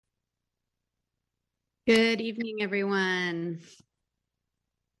Good evening, everyone.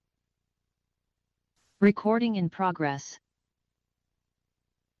 Recording in progress.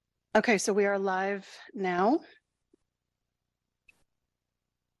 Okay, so we are live now.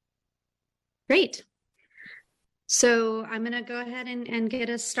 Great. So I'm going to go ahead and get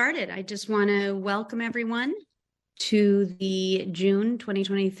us started. I just want to welcome everyone to the June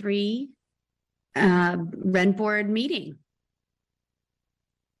 2023 Rent Board meeting.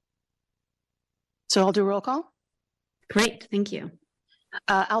 So I'll do roll call. Great, thank you.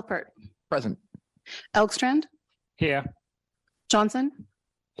 Alpert. Present. Elkstrand. Here. Johnson.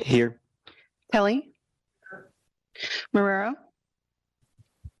 Here. Kelly. Marrero.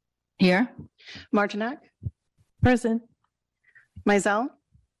 Here. Martinek. Present. Mizell.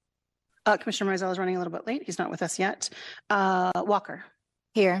 Commissioner Mizell is running a little bit late. He's not with us yet. Walker.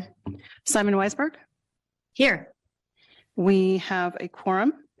 Here. Simon Weisberg. Here. We have a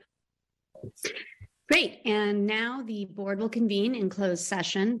quorum. Great. And now the board will convene in closed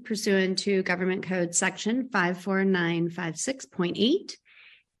session pursuant to Government Code Section 54956.8.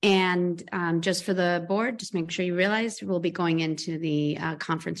 And just for the board, just make sure you realize we'll be going into the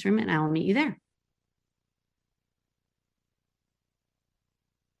conference room and I will meet you there.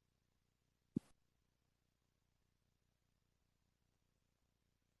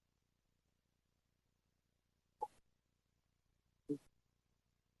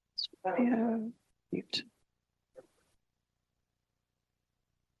 Mute.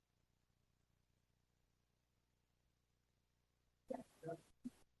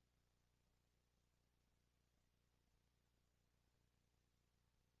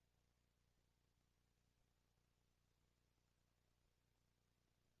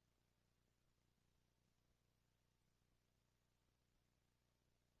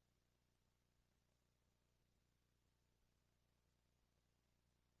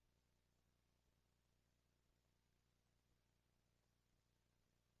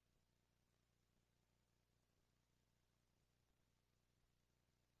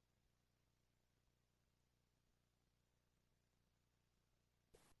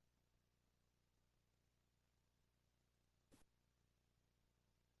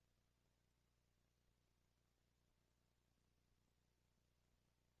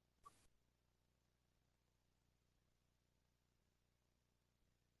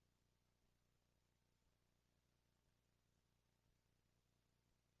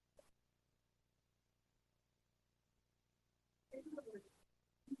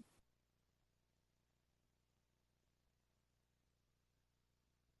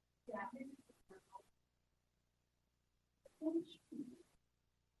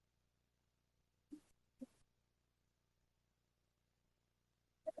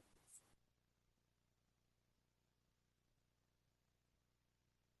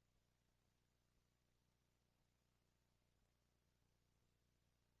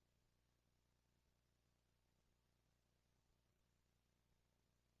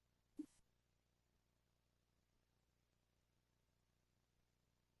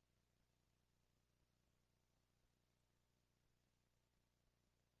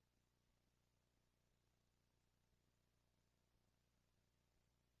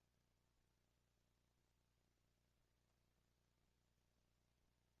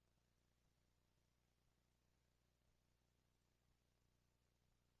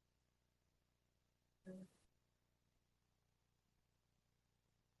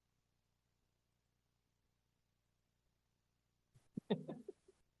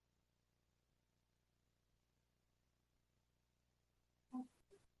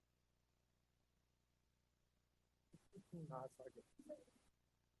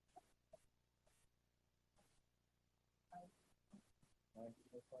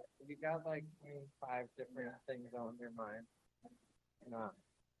 You got like 25 different things on your mind. No.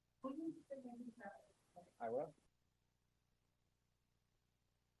 I will.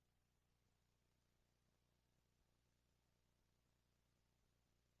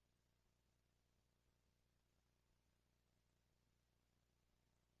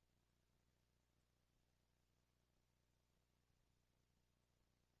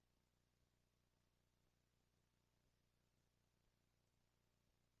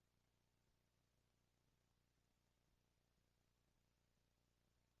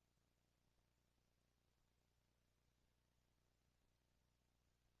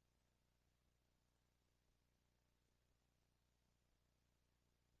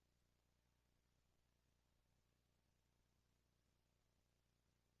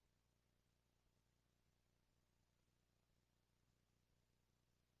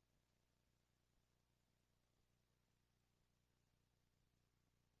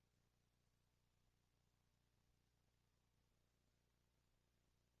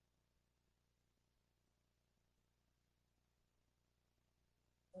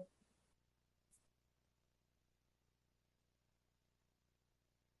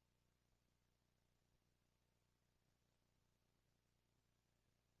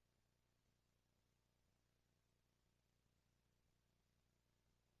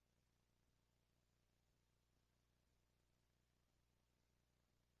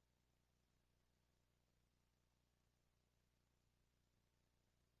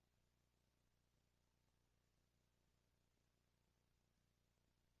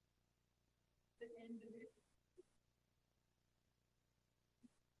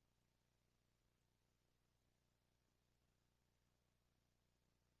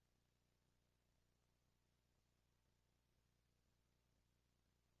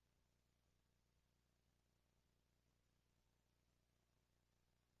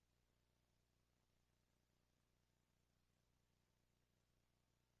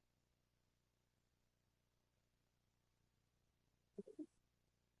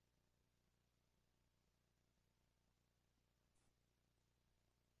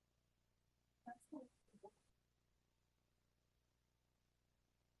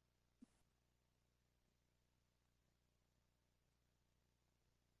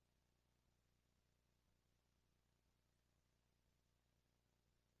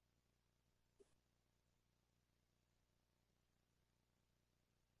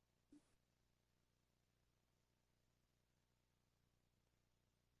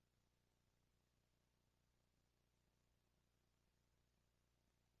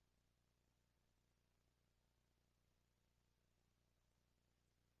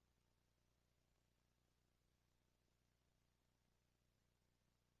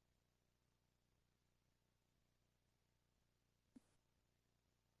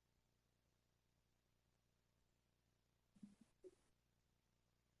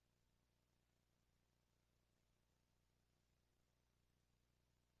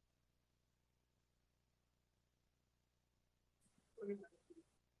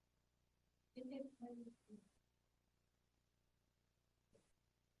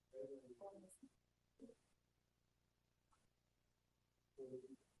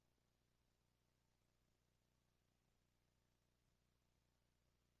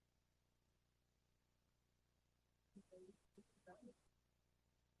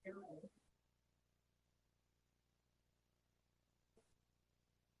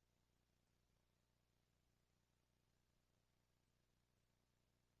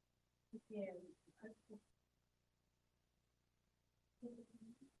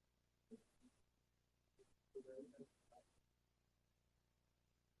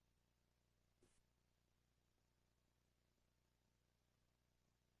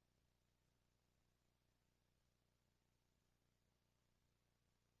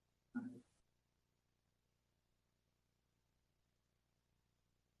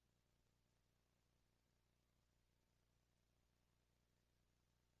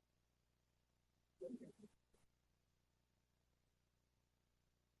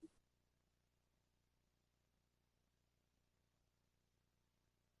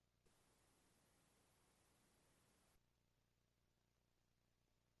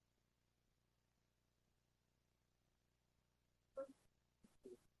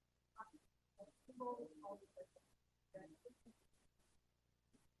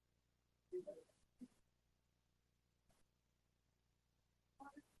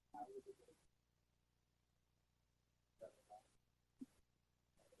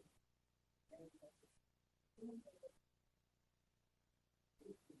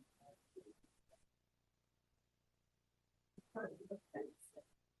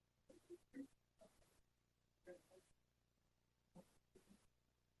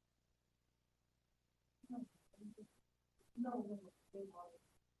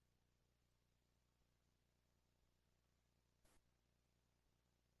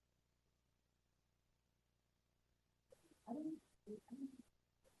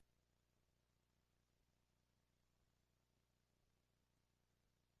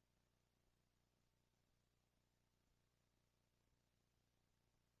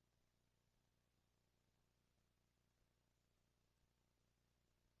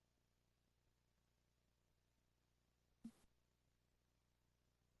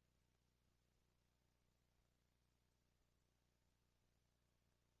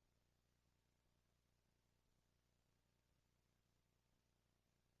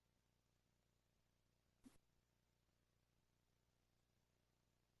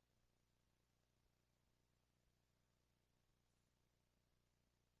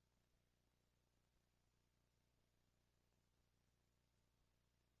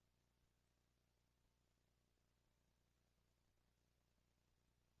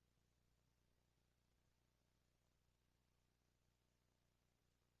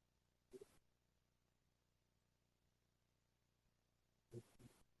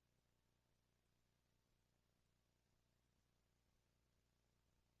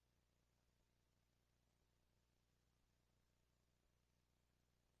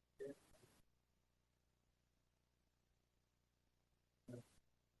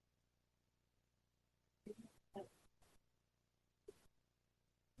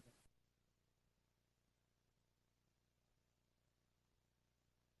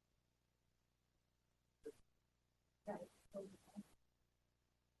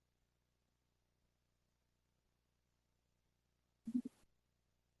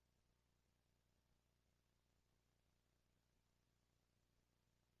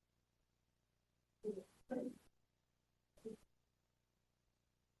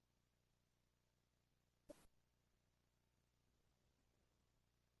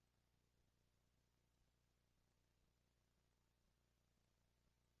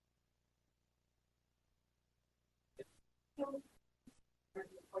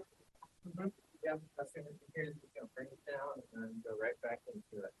 Yeah, as soon as you hear it, you bring it down and then go right back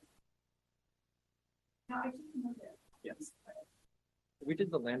into it. Yes. We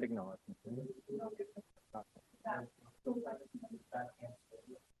did the land acknowledgement.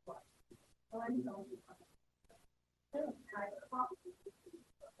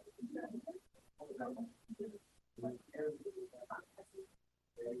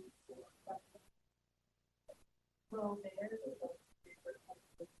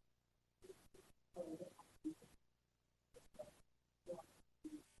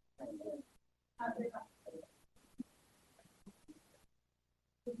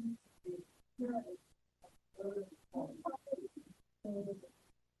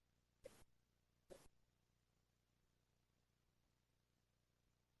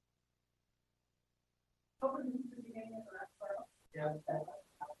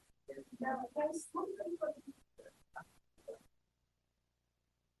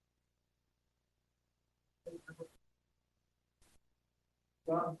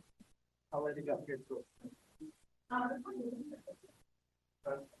 Well, I'll let it go here too.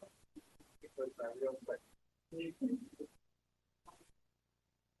 Real quick.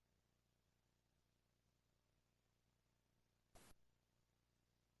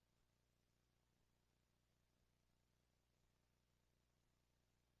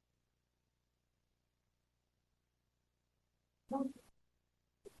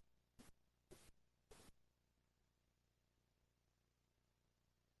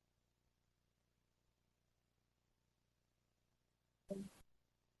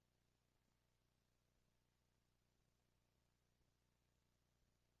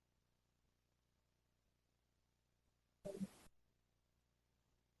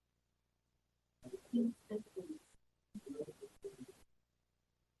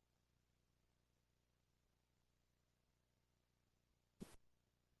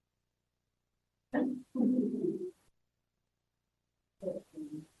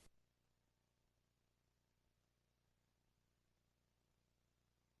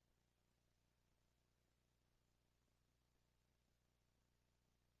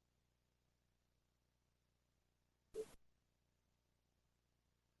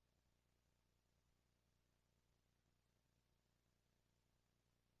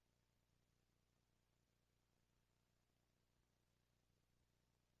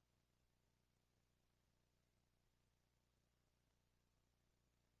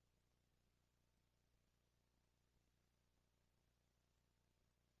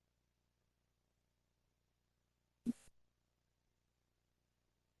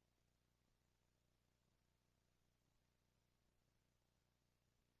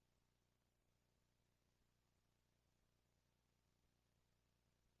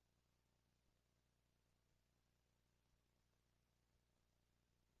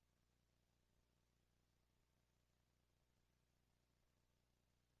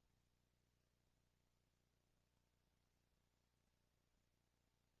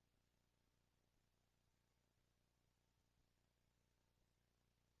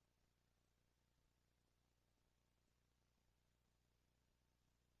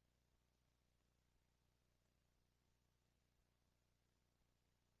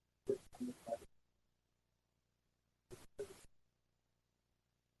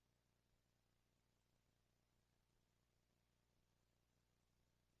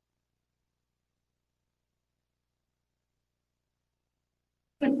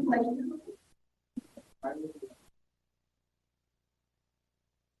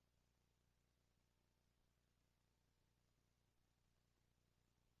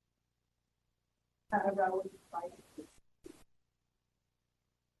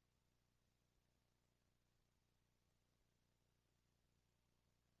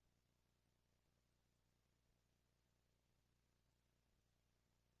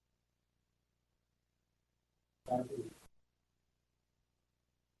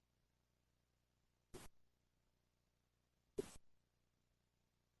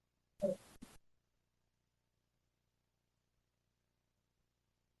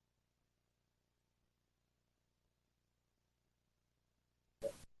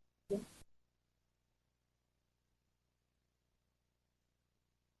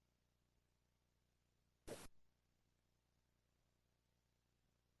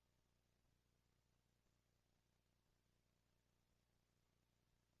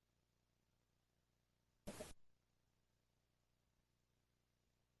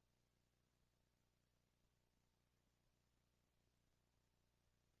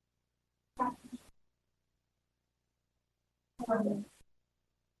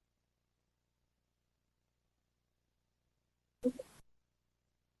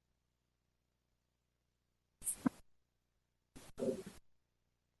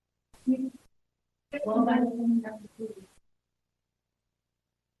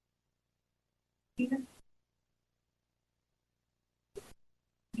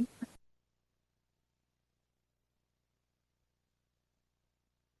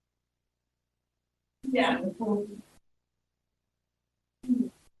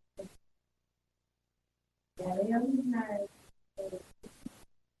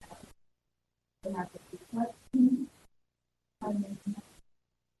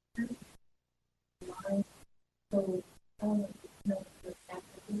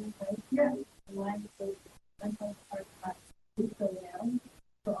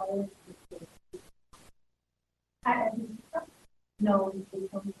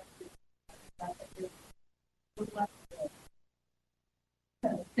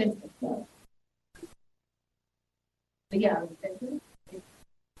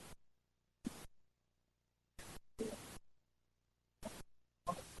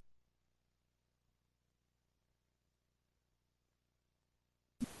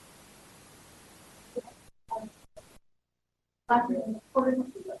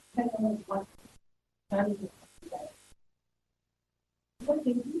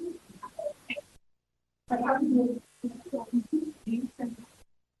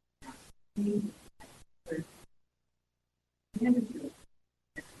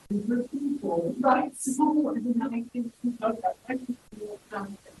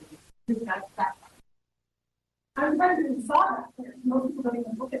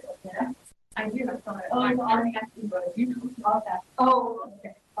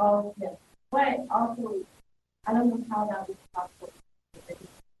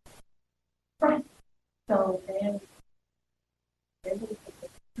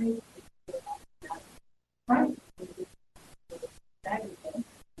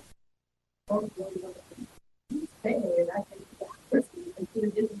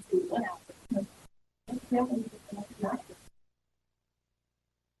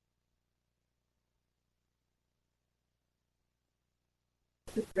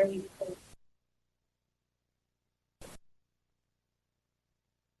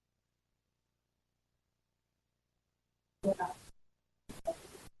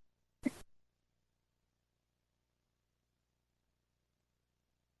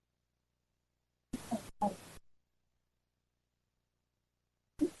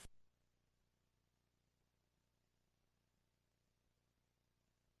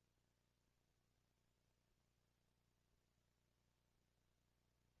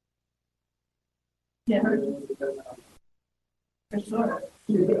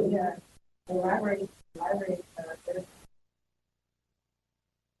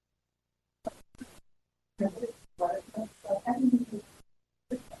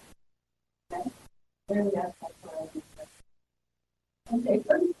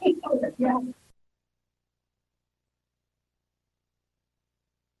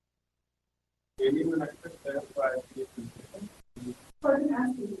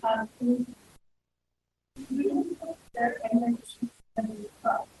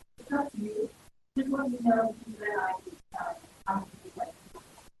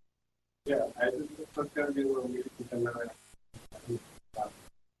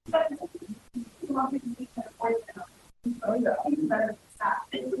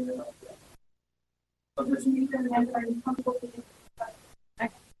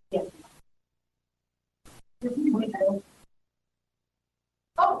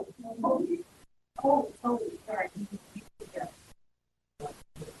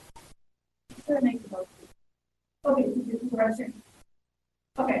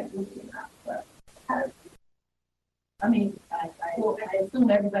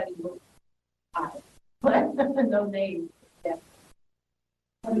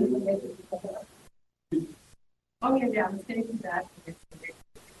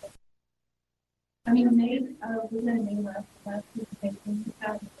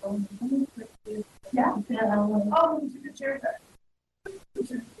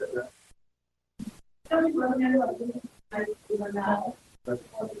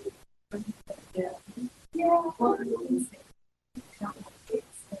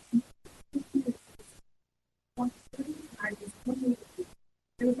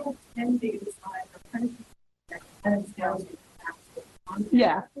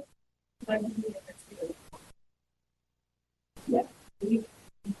 Yeah.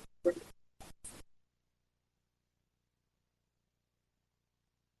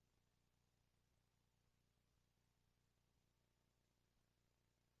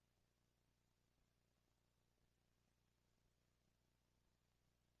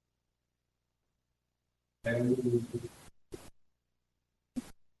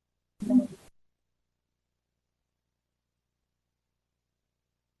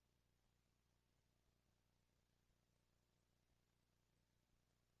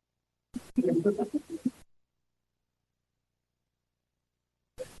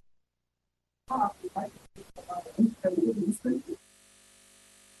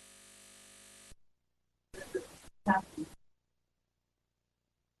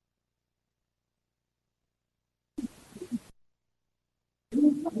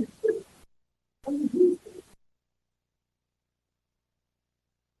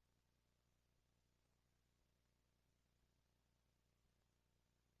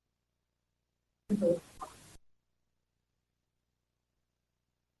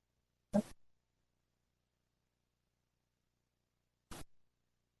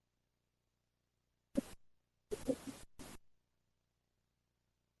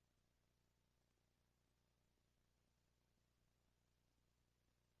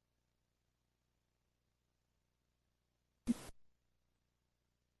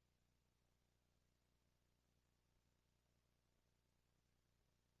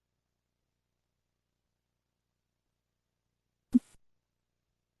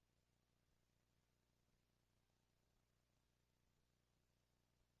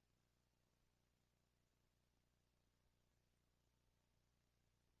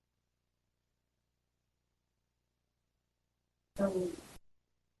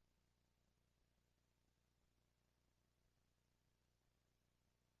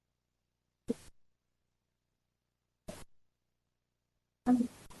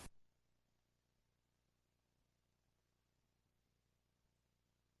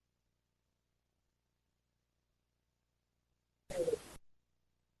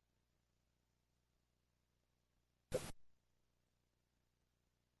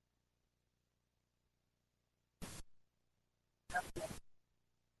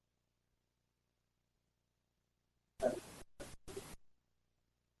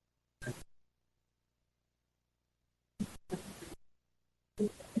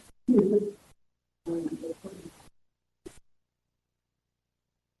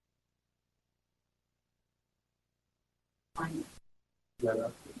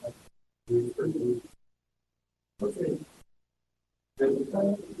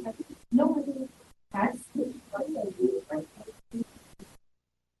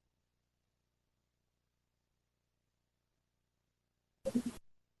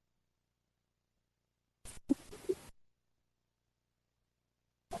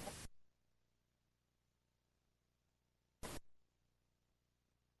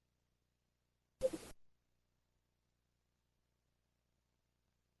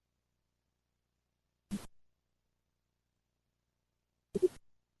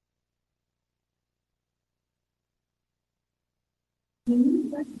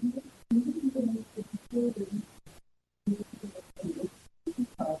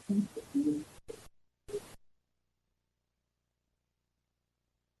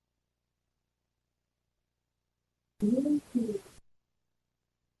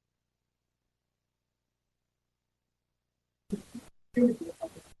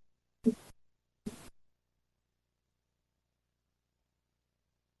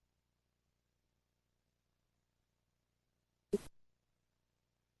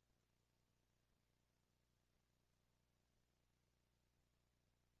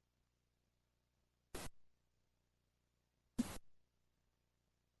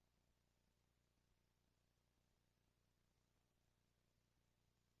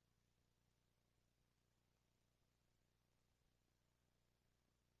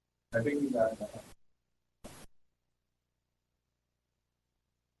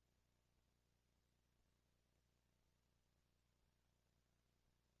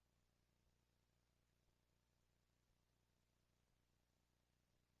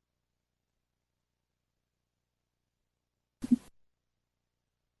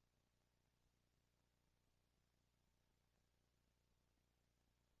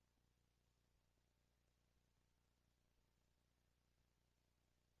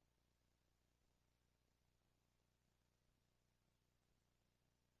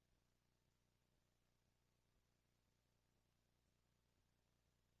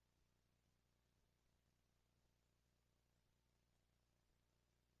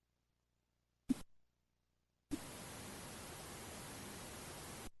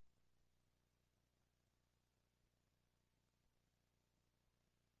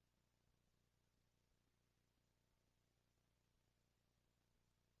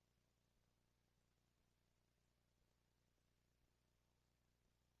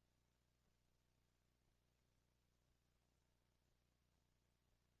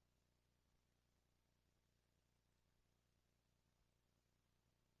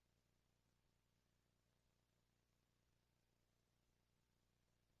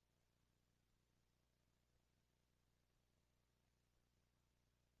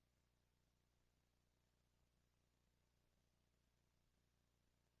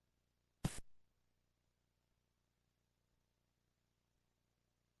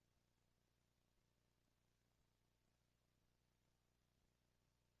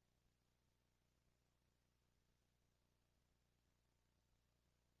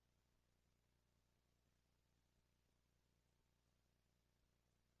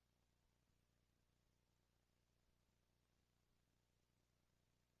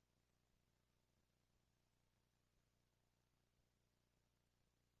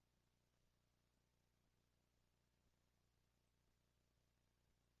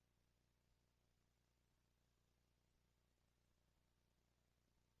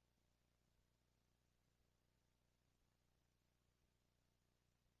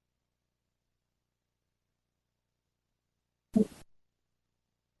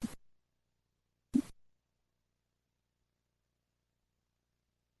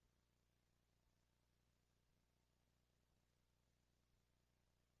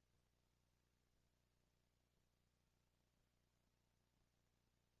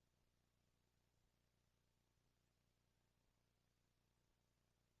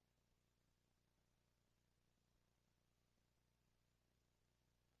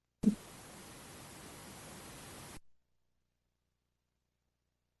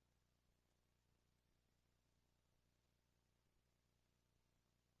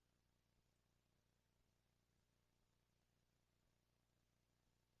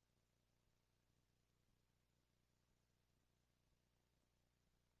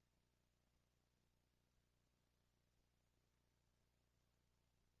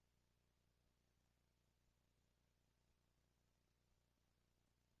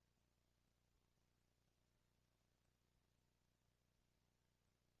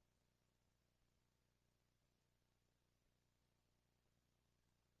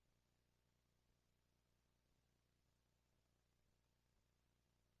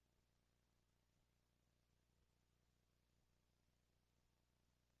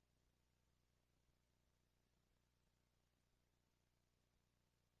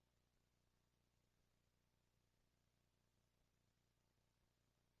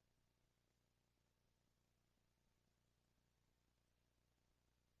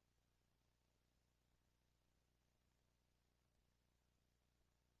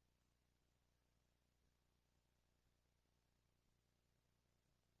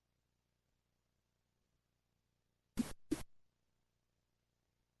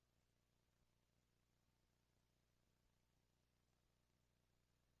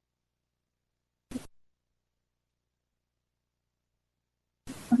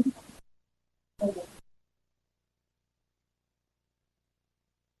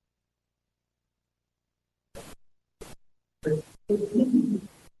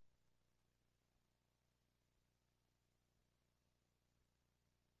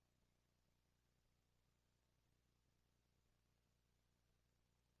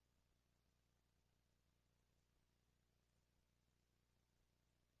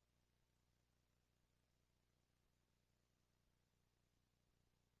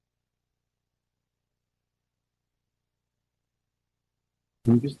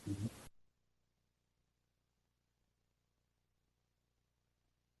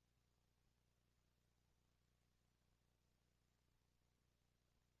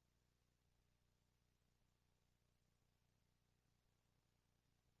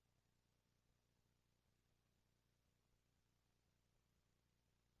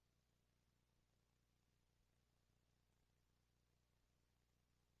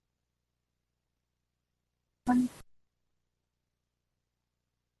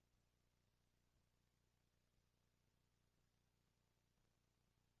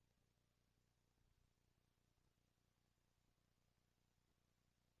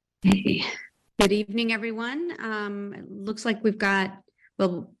 Hey, good evening, everyone. It looks like we've got,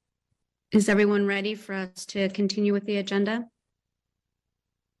 well, is everyone ready for us to continue with the agenda?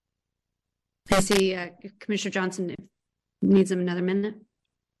 I see Commissioner Johnson needs another minute.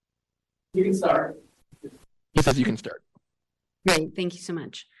 You can start. He says you can start. Great, thank you so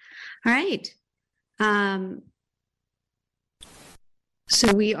much. All right.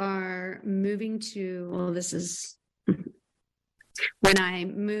 So we are moving to, well, this is when I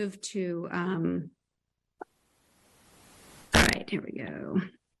move to, all right, here we go.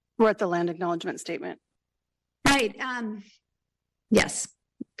 We're at the land acknowledgement statement. Right. Yes.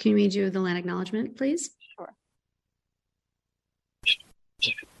 Can we do the land acknowledgement, please? Sure.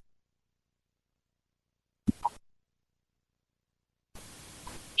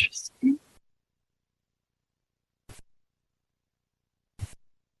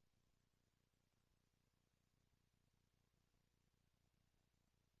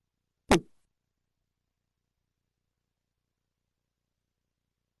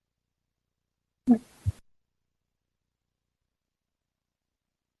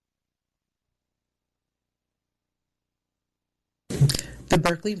 The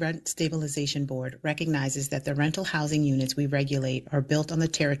Berkeley Rent Stabilization Board recognizes that the rental housing units we regulate are built on the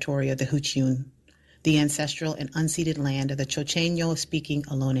territory of the Huchun, the ancestral and unceded land of the Chochenyo-speaking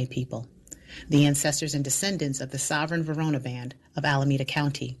Ohlone people, the ancestors and descendants of the sovereign Verona Band of Alameda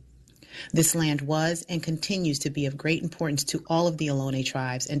County. This land was and continues to be of great importance to all of the Ohlone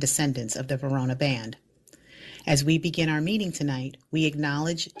tribes and descendants of the Verona Band. As we begin our meeting tonight, we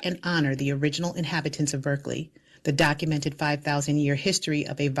acknowledge and honor the original inhabitants of Berkeley, the documented 5,000-year history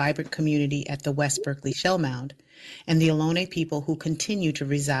of a vibrant community at the West Berkeley Shell Mound, and the Ohlone people who continue to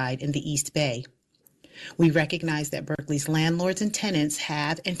reside in the East Bay. We recognize that Berkeley's landlords and tenants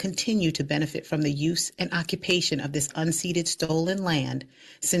have and continue to benefit from the use and occupation of this unceded stolen land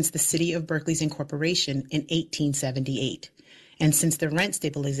since the City of Berkeley's incorporation in 1878, and since the Rent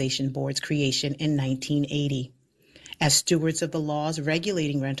Stabilization Board's creation in 1980. As stewards of the laws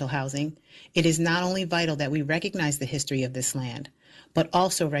regulating rental housing, it is not only vital that we recognize the history of this land, but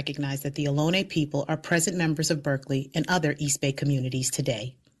also recognize that the Ohlone people are present members of Berkeley and other East Bay communities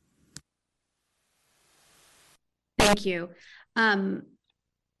today. Thank you. I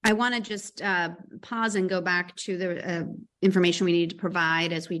want to just pause and go back to the information we need to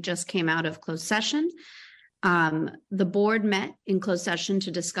provide as we just came out of closed session. The board met in closed session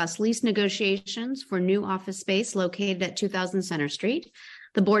to discuss lease negotiations for new office space located at 2000 Center Street.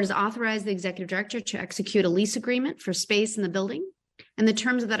 The board has authorized the executive director to execute a lease agreement for space in the building, and the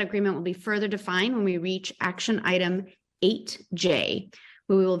terms of that agreement will be further defined when we reach action item 8J.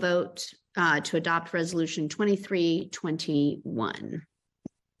 We will vote to adopt resolution 2321.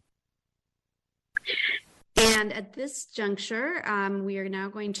 And at this juncture, we are now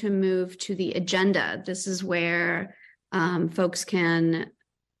going to move to the agenda. This is where folks can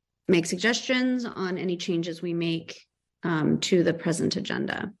make suggestions on any changes we make to the present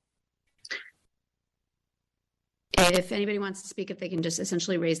agenda. If anybody wants to speak, if they can just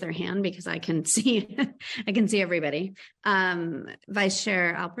essentially raise their hand because I can see, I can see everybody. Vice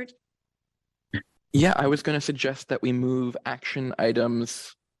Chair Alpert. Yeah, I was going to suggest that we move action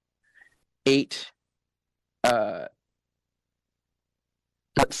items 8.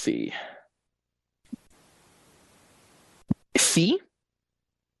 Let's see. C,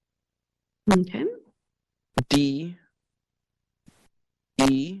 Okay. D,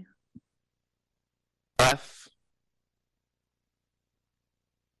 E, F,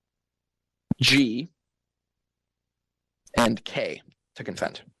 G, and K to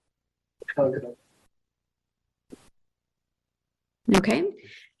consent. Okay. Okay.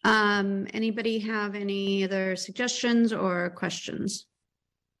 Anybody have any other suggestions or questions?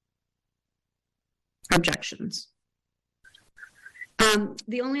 Objections?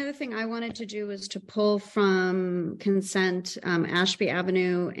 The only other thing I wanted to do was to pull from consent Ashby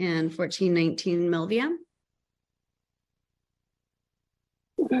Avenue and 1419 Milvia.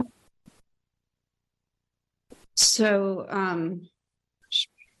 So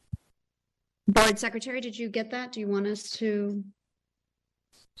Board Secretary, did you get that? Do you want us to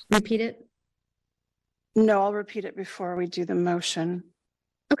repeat it? No, I'll repeat it before we do the motion.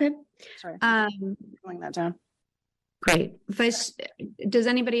 Okay. Sorry, pulling that down. Great. Does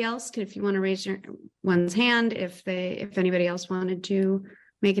anybody else, if you want to raise one's hand, if anybody else wanted to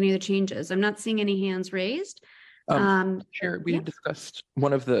make any of the changes? I'm not seeing any hands raised. Chair, we yeah. discussed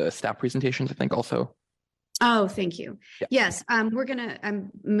one of the staff presentations, I think, also. Oh, thank you. Yeah. Yes, we're gonna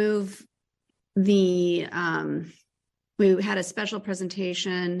move the, we had a special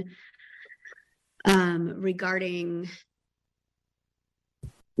presentation regarding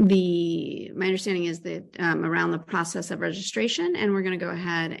my understanding is that around the process of registration, and we're going to go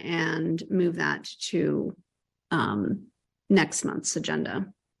ahead and move that to next month's agenda.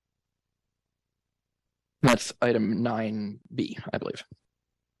 That's item 9B, I believe.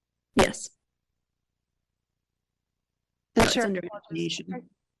 Yes. And It's Chair, under information.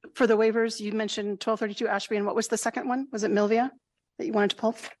 for the waivers, you mentioned 1232 Ashby, and what was the second one? Was it Milvia that you wanted to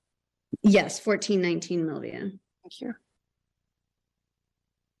pull? Yes, 1419 Milvia. Thank you.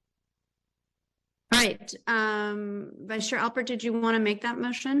 All right, Vice Chair Alpert, did you want to make that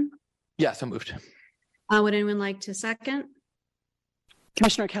motion? Yeah, so moved. Would anyone like to second?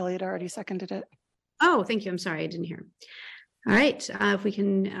 Commissioner Kelly had already seconded it. Oh, thank you. I'm sorry, I didn't hear. All right, if we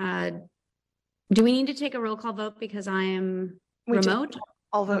can, do we need to take a roll call vote because I am We do. remote?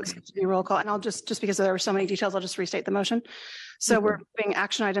 All votes to be roll call, and I'll just because there were so many details, I'll just restate the motion. So we're moving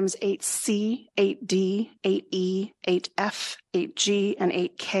action items 8C, 8D, 8E, 8F, 8G, and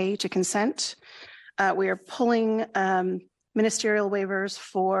 8K to consent. We are pulling ministerial waivers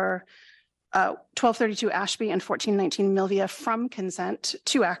for 1232 Ashby and 1419 Milvia from consent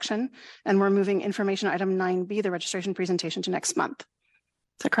to action, and we're moving information item 9B, the registration presentation, to next month.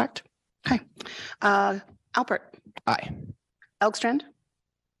 Is that correct? Okay. Alpert. Aye. Elkstrand.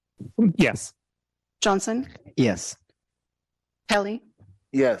 Yes. Johnson. Yes. Kelly.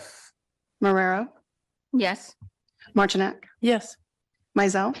 Yes. Marrero. Yes. Martinek. Yes.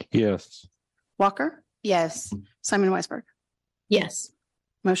 Mizell. Yes. Walker. Yes. Simon Weisberg. Yes.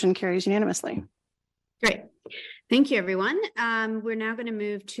 Motion carries unanimously. Great. Thank you, everyone. We're now going to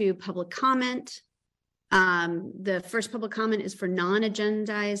move to public comment. The first public comment is for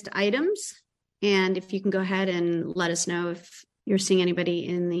non-agendized items. And if you can go ahead and let us know if you're seeing anybody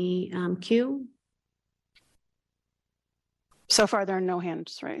in the queue. So far, there are no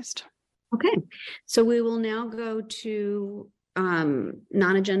hands raised. Okay, so we will now go to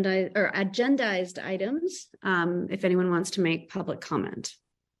non-agendized or agendized items. If anyone wants to make public comment.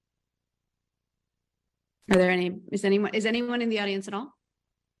 Are there any, is anyone in the audience at all?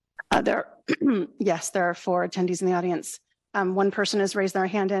 Yes, there are 4 attendees in the audience. One person has raised their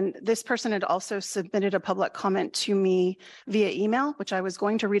hand, and this person had also submitted a public comment to me via email, which I was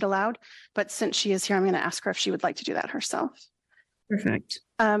going to read aloud, but since she is here, I'm going to ask her if she would like to do that herself. Perfect.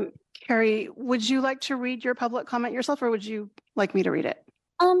 Carrie, would you like to read your public comment yourself, or would you like me to read it?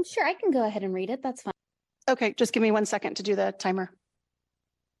 Sure, I can go ahead and read it. That's fine. Okay, just give me 1 second to do the timer.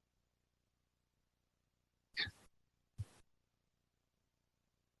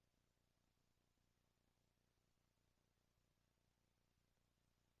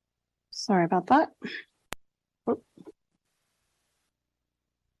 Sorry about that. Oh.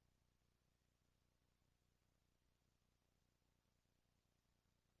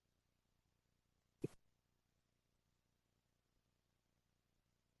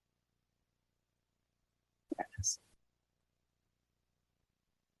 There it is.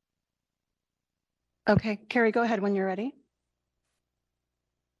 Okay, Carrie, go ahead when you're ready.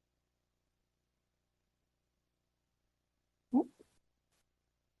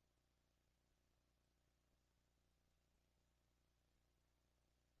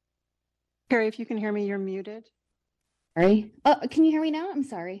 Carrie, if you can hear me, you're muted. Sorry. Oh, can you hear me now? I'm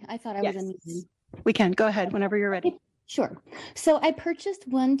sorry. I thought I was Yes. unmuted. We can. Go ahead whenever you're ready. Sure. So I purchased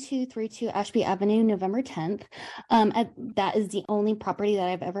 1232 Ashby Avenue, November 10th. That is the only property that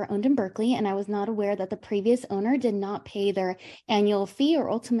I've ever owned in Berkeley, and I was not aware that the previous owner did not pay their annual fee or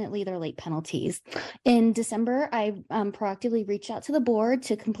ultimately their late penalties. In December, I proactively reached out to the board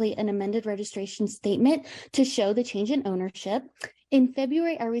to complete an amended registration statement to show the change in ownership. In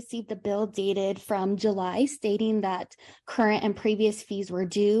February, I received a bill dated from July stating that current and previous fees were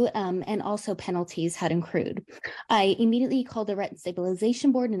due and also penalties had accrued. I immediately called the Rent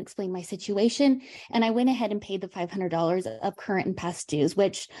Stabilization Board and explained my situation, and I went ahead and paid the $500 of current and past dues,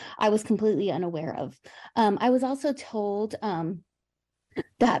 which I was completely unaware of. I was also told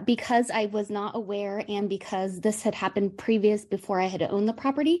that because I was not aware and because this had happened previous before I had owned the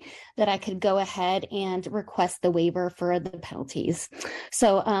property, that I could go ahead and request the waiver for the penalties.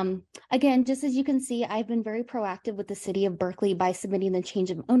 So again, just as you can see, I've been very proactive with the city of Berkeley by submitting the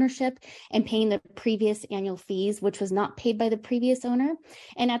change of ownership and paying the previous annual fees, which was not paid by the previous owner.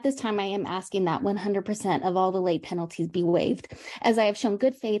 And at this time, I am asking that 100% of all the late penalties be waived, as I have shown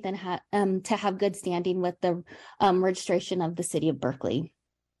good faith and to have good standing with the registration of the city of Berkeley.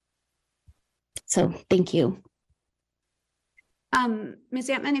 So thank you. Ms.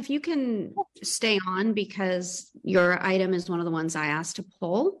 Yatman, if you can stay on, because your item is one of the ones I asked to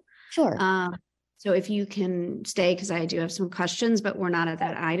pull. Sure. So if you can stay, because I do have some questions, but we're not at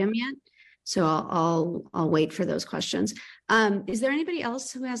that item yet. So I'll wait for those questions. Is there anybody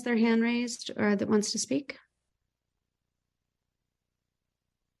else who has their hand raised or that wants to speak?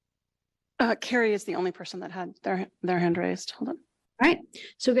 Carrie is the only person that had their hand raised. Hold on. All right.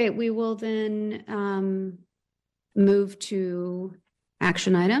 So great. We will then move to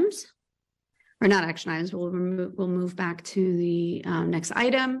action items, or not action items. We'll move back to the next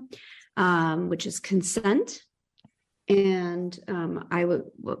item, which is consent. And I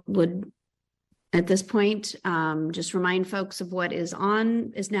would at this point just remind folks of what is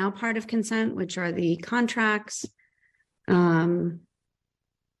now part of consent, which are the contracts.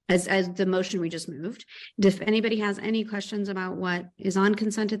 As the motion we just moved. If anybody has any questions about what is on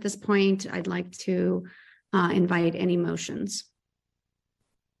consent at this point, I'd like to invite any motions.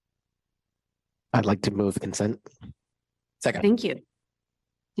 I'd like to move consent. Second. Thank you.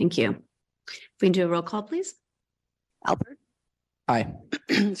 Thank you. If we can do a roll call, please. Albert. Aye.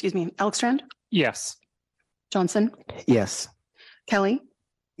 Excuse me. Elkstrand. Yes. Johnson. Yes. Kelly.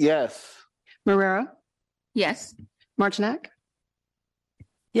 Yes. Marrero. Yes. Martinek.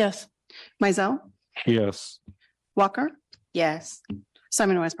 Yes. Mizell. Yes. Walker. Yes.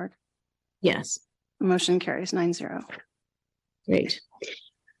 Simon Weisberg. Yes. Motion carries 9-0. Great.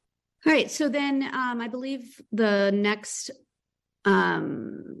 All right. So then I believe the next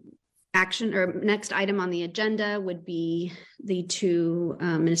action or next item on the agenda would be the two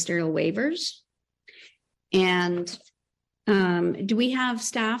ministerial waivers. And do we have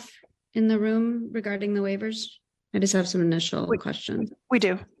staff in the room regarding the waivers? I just have some initial questions. We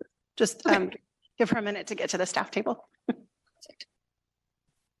do. Just give her a minute to get to the staff table.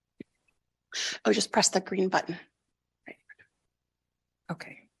 Oh, just press the green button.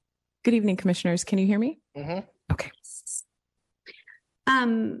 Okay. Good evening, commissioners. Can you hear me? Mhm. Okay.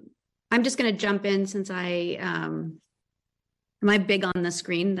 I'm just going to jump in since am I big on the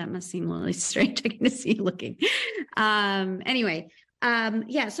screen? That must seem really strange. I can see you looking. Anyway,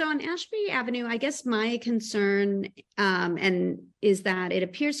 yeah. So on Ashby Avenue, I guess my concern is that it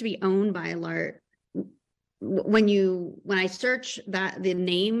appears to be owned by a large. When I search that the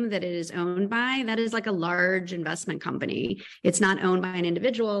name that it is owned by, that is like a large investment company. It's not owned by an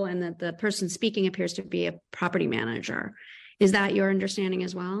individual, and that the person speaking appears to be a property manager. Is that your understanding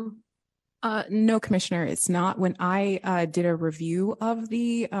as well? No, Commissioner, it's not. When I did a review of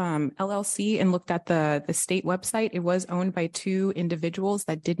the LLC and looked at the state website, it was owned by two individuals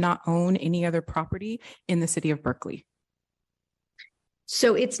that did not own any other property in the city of Berkeley.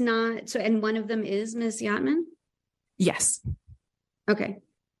 So it's not, and one of them is Ms. Yatman? Yes. Okay.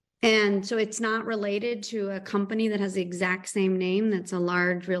 And so it's not related to a company that has the exact same name that's a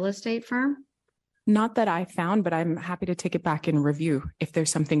large real estate firm? Not that I found, but I'm happy to take it back and review if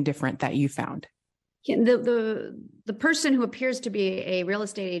there's something different that you found. The person who appears to be a real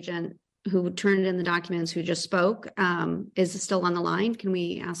estate agent who turned in the documents, who just spoke, is still on the line. Can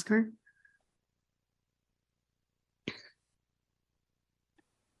we ask her?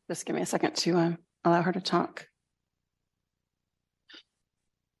 Just give me a second to allow her to talk.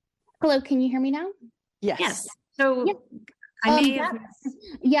 Hello, can you hear me now? Yes. So Yeah. I may have.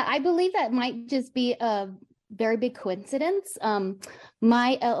 Yeah, I believe that might just be a very big coincidence.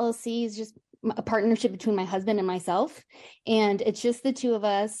 My LLC is just a partnership between my husband and myself, and it's just the two of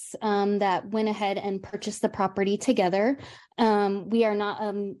us that went ahead and purchased the property together. We are not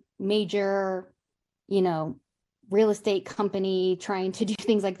a major, real estate company trying to do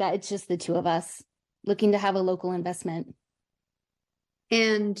things like that. It's just the two of us looking to have a local investment.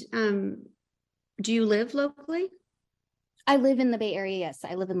 And do you live locally? I live in the Bay Area. Yes,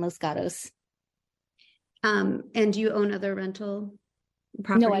 I live in Los Gatos. And do you own other rental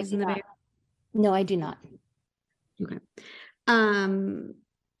properties No, I do in the not. Bay? No, I do not. Okay. And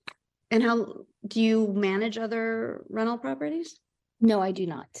how do you manage other rental properties? No, I do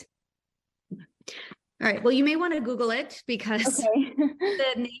not. All right. Well, you may want to Google it because Okay.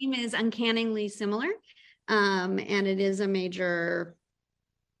 the name is uncannily similar. And it is a major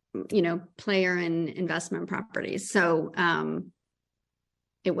player in investment properties. So I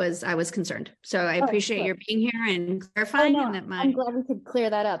was concerned. So I appreciate sure. your being here and Oh, clarifying no, and that I'm glad we could clear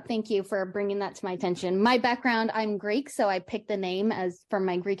that up. Thank you for bringing that to my attention. My background, I'm Greek, so I picked the name as from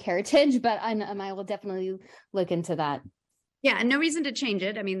my Greek heritage, but I will definitely look into that. Yeah, and no reason to change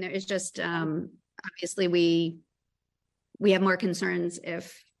it. I mean, there is just obviously we have more concerns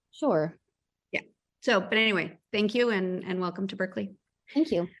if Sure. so. But anyway, thank you and welcome to Berkeley.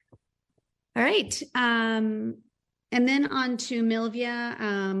 Thank you. All right. And then on to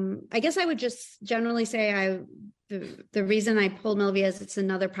Milvia. I guess I would just generally say the reason I pulled Milvia is it's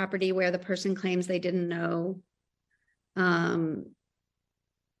another property where the person claims they didn't know, that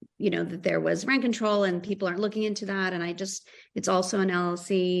there was rent control and people aren't looking into that. And it's also an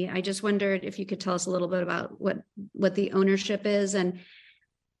LLC. I just wondered if you could tell us a little bit about what the ownership is. And,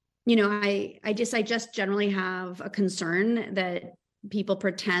 I just generally have a concern that people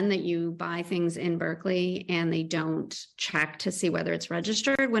pretend that you buy things in Berkeley and they don't check to see whether it's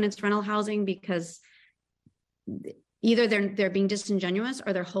registered when it's rental housing, because either they're being disingenuous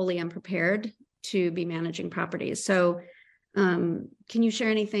or they're wholly unprepared to be managing properties. So can you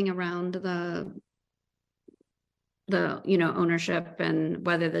share anything around the ownership and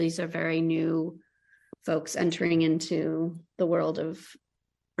whether these are very new folks entering into the world of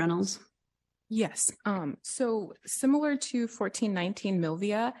rentals? Yes. So similar to 1419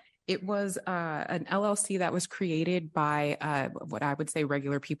 Milvia, it was an LLC that was created by what I would say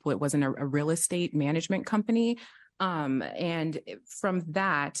regular people. It wasn't a real estate management company. And from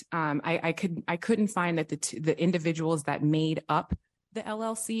that, I couldn't find that the individuals that made up the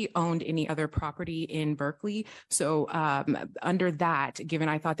LLC owned any other property in Berkeley. So under that, given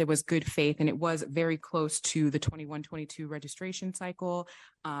I thought there was good faith and it was very close to the 21-22 registration cycle,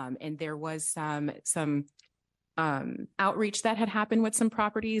 and there was some outreach that had happened with some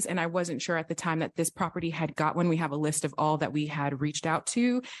properties, and I wasn't sure at the time that this property had got one. We have a list of all that we had reached out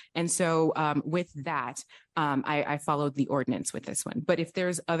to, and so with that, I followed the ordinance with this one. But if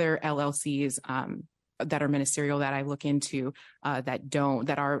there's other LLCs that are ministerial that I look into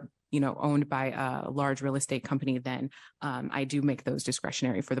that are owned by a large real estate company, then I do make those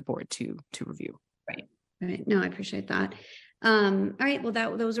discretionary for the board to review. Right. No, I appreciate that. All right.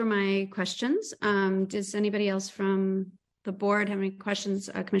 Well, those are my questions. Does anybody else from the board have any questions?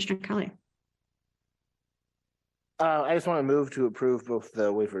 Commissioner Kelly. I just want to move to approve both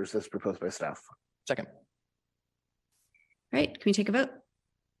the waivers as proposed by staff. Second. All right. Can we take a vote?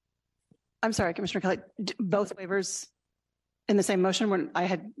 I'm sorry, Commissioner Kelly, both waivers in the same motion when I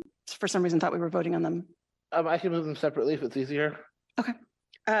had, for some reason, thought we were voting on them. I can move them separately if it's easier. Okay.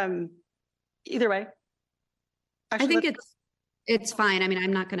 Either way. Actually, I think it's fine. I mean,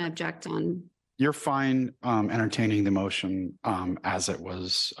 I'm not going to object on. You're fine entertaining the motion as it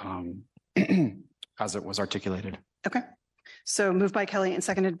was articulated. Okay. So moved by Kelly and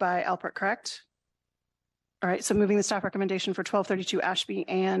seconded by Alpert, correct? All right. So moving the staff recommendation for 1232 Ashby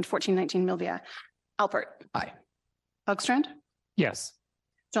and 1419 Milvia. Alpert. Aye. Hogstrand. Yes.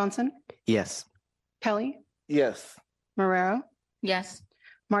 Johnson. Yes. Kelly. Yes. Marrero. Yes.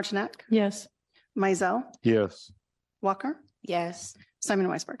 Martinek. Yes. Mizell. Yes. Walker. Yes. Simon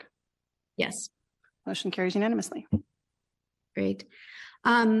Weisberg. Yes. Motion carries unanimously. Great.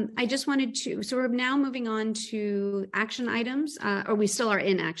 I just wanted to, so we're now moving on to action items, or we still are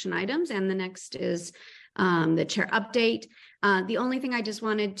in action items, and the next is the chair update. The only thing I just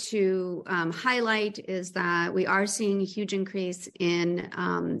wanted to highlight is that we are seeing a huge increase in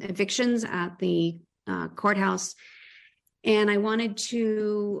evictions at the courthouse. And I wanted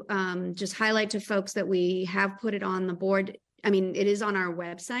to just highlight to folks that we have put it on the board. I mean, it is on our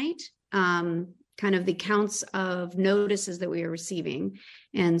website, kind of the counts of notices that we are receiving.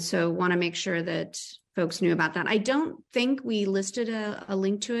 And so want to make sure that folks knew about that. I don't think we listed a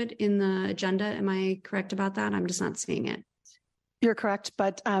link to it in the agenda. Am I correct about that? I'm just not seeing it. You're correct,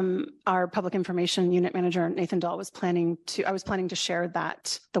 but our public information unit manager, Nathan Dahl, I was planning to share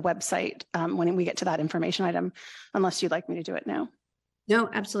the website when we get to that information item, unless you'd like me to do it now. No,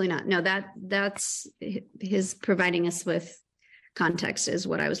 absolutely not. No, that's his providing us with context is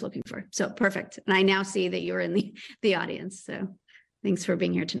what I was looking for. So perfect. And I now see that you're in the audience. So thanks for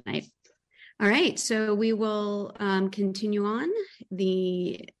being here tonight. All right. So we will continue on.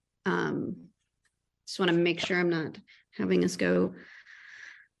 Just want to make sure I'm not having us go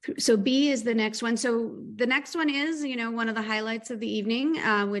through. So B is the next one. So the next one is, one of the highlights of the evening,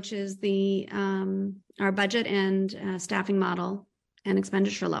 which is our budget and staffing model and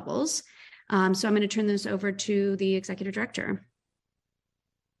expenditure levels. So I'm going to turn this over to the executive director.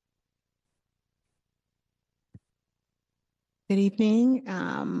 Good evening,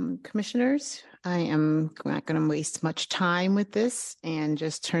 commissioners. I am not going to waste much time with this and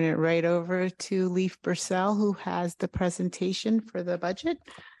just turn it right over to Leaf Bursell, who has the presentation for the budget.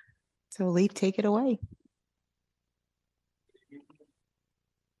 So Leaf, take it away.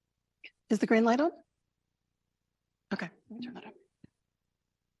 Is the green light on? Okay, let me turn that up.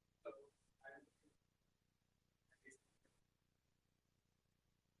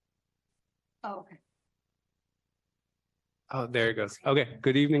 Oh, okay. Oh, there it goes. Okay,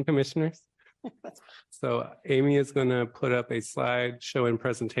 good evening, commissioners. So Amy is going to put up a slide showing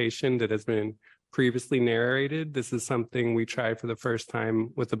presentation that has been previously narrated. This is something we tried for the first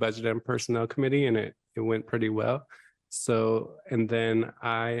time with the Budget and Personnel Committee, and it went pretty well. So, and then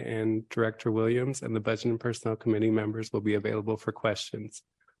I and Director Williams and the Budget and Personnel Committee members will be available for questions.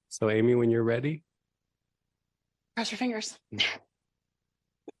 So Amy, when you're ready. Cross your fingers.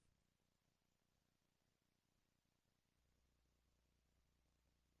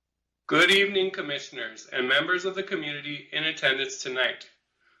 Good evening, commissioners and members of the community in attendance tonight.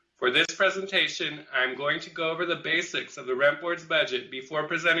 For this presentation, I'm going to go over the basics of the Rent Board's budget before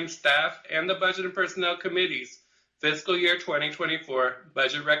presenting staff and the Budget and Personnel Committee's fiscal year 2024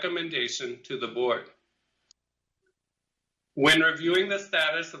 budget recommendation to the board. When reviewing the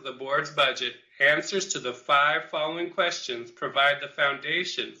status of the board's budget, answers to the 5 following questions provide the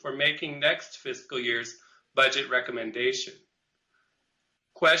foundation for making next fiscal year's budget recommendation.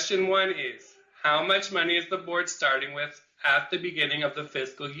 Question 1 is, how much money is the board starting with at the beginning of the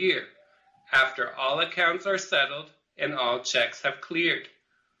fiscal year, after all accounts are settled and all checks have cleared?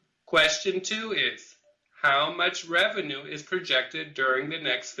 Question 2 is, how much revenue is projected during the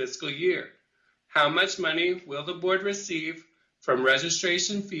next fiscal year? How much money will the board receive from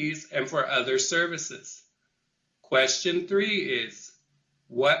registration fees and for other services? Question 3 is,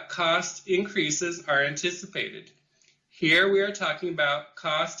 what cost increases are anticipated? Here we are talking about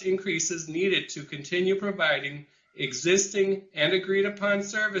cost increases needed to continue providing existing and agreed upon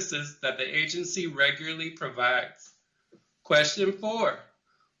services that the agency regularly provides. Question 4,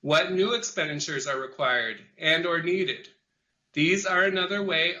 what new expenditures are required and or needed? These are another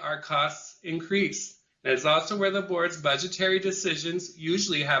way our costs increase, and it's also where the board's budgetary decisions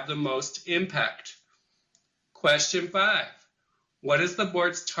usually have the most impact. Question 5, what is the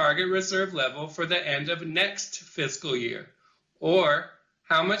board's target reserve level for the end of next fiscal year? Or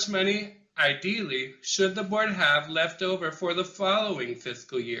how much money, ideally, should the board have left over for the following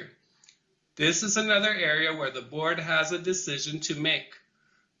fiscal year? This is another area where the board has a decision to make.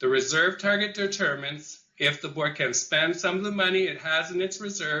 The reserve target determines if the board can spend some of the money it has in its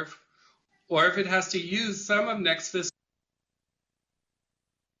reserve, or if it has to use some of next fiscal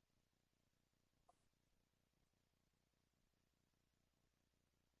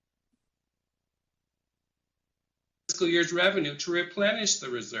year's revenue to replenish the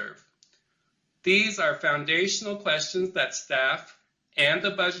reserve. These are foundational questions that staff and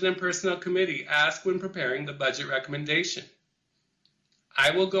the Budget and Personnel Committee ask when preparing the budget recommendation. I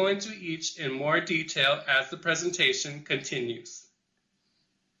will go into each in more detail as the presentation continues.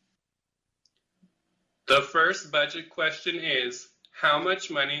 The first budget question is, how much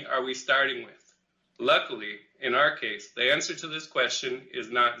money are we starting with? Luckily, in our case, the answer to this question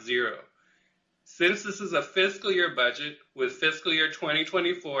is not zero. Since this is a fiscal year budget with fiscal year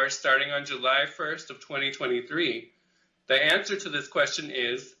 2024 starting on July 1st of 2023, the answer to this question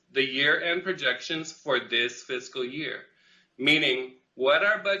is the year-end projections for this fiscal year, meaning what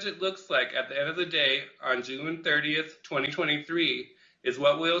our budget looks like at the end of the day on June 30th, 2023 is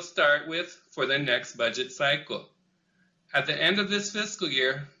what we'll start with for the next budget cycle. At the end of this fiscal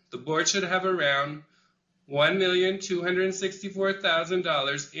year, the board should have around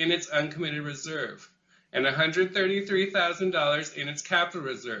 $1,264,000 in its uncommitted reserve and $133,000 in its capital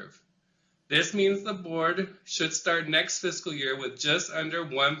reserve. This means the board should start next fiscal year with just under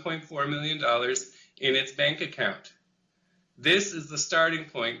 $1.4 million in its bank account. This is the starting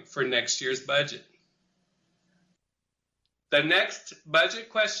point for next year's budget. The next budget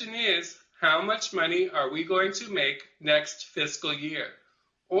question is, how much money are we going to make next fiscal year?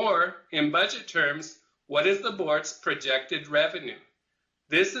 Or, in budget terms, what is the board's projected revenue?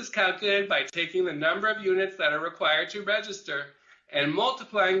 This is calculated by taking the number of units that are required to register and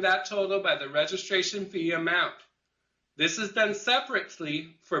multiplying that total by the registration fee amount. This is done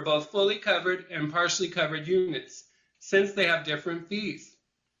separately for both fully covered and partially covered units, since they have different fees.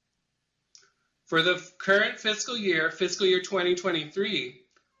 For the current fiscal year 2023,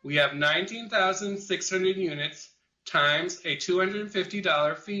 we have 19,600 units times a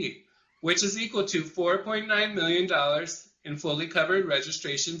 $250 fee, which is equal to $4.9 million in fully covered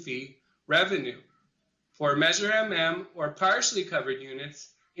registration fee revenue. For Measure MM or partially covered units,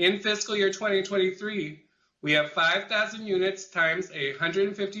 in fiscal year 2023, we have 5,000 units times a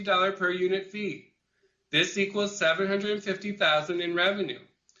 $150 per unit fee. This equals $750,000 in revenue.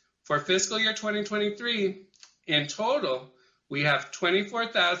 For fiscal year 2023, in total, we have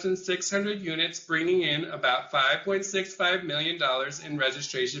 24,600 units, bringing in about $5.65 million in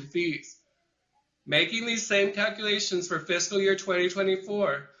registration fees. Making these same calculations for fiscal year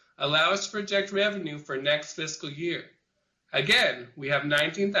 2024 allow us to project revenue for next fiscal year. Again, we have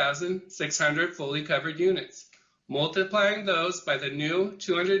 19,600 fully covered units. Multiplying those by the new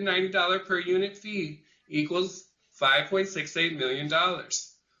 $290 per unit fee equals $5.68 million.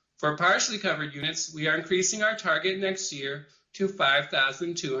 For partially covered units, we are increasing our target next year to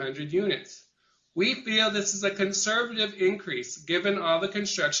 5,200 units. We feel this is a conservative increase given all the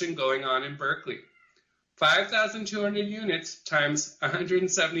construction going on in Berkeley. 5,200 units times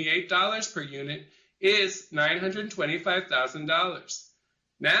 $178 per unit is $925,000.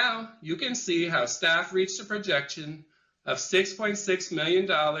 Now you can see how staff reached a projection of $6.6 million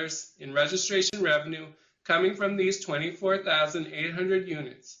in registration revenue coming from these 24,800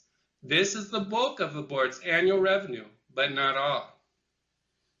 units. This is the bulk of the board's annual revenue, but not all.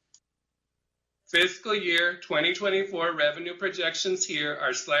 Fiscal year 2024 revenue projections here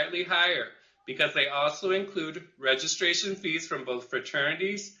are slightly higher because they also include registration fees from both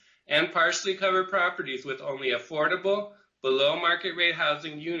fraternities and partially covered properties with only affordable, below market rate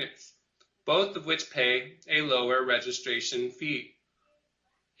housing units, both of which pay a lower registration fee.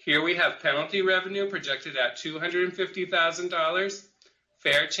 Here we have penalty revenue projected at $250,000,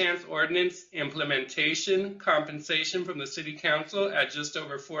 Fair Chance Ordinance implementation compensation from the City Council at just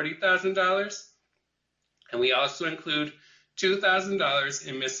over $40,000, and we also include $2,000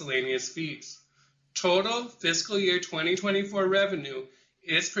 in miscellaneous fees. Total fiscal year 2024 revenue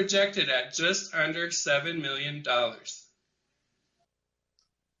is projected at just under $7 million.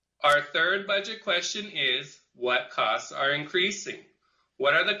 Our third budget question is, what costs are increasing?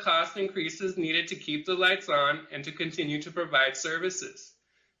 What are the cost increases needed to keep the lights on and to continue to provide services?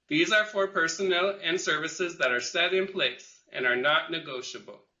 These are for personnel and services that are set in place and are not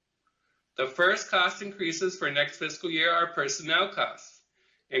negotiable. The first cost increases for next fiscal year are personnel costs,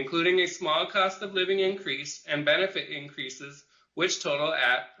 including a small cost of living increase and benefit increases, which total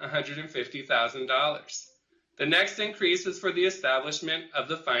at $150,000. The next increase is for the establishment of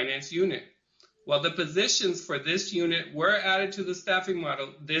the finance unit. While the positions for this unit were added to the staffing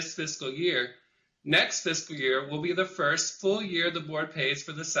model this fiscal year, next fiscal year will be the first full year the board pays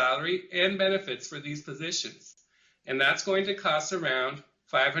for the salary and benefits for these positions, and that's going to cost around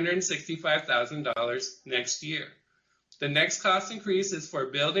 $565,000 next year. The next cost increase is for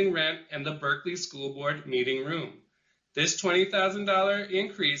building rent and the Berkeley School Board meeting room. This $20,000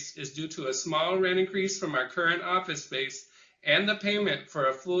 increase is due to a small rent increase from our current office space and the payment for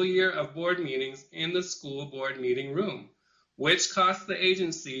a full year of board meetings in the school board meeting room, which costs the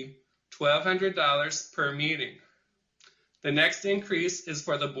agency $1,200 per meeting. The next increase is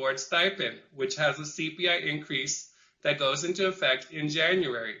for the board stipend, which has a CPI increase that goes into effect in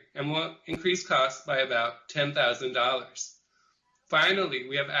January and will increase costs by about $10,000. Finally,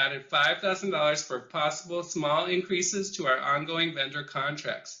 we have added $5,000 for possible small increases to our ongoing vendor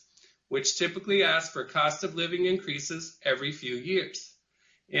contracts, which typically ask for cost of living increases every few years.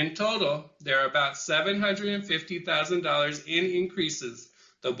 In total, there are about $750,000 in increases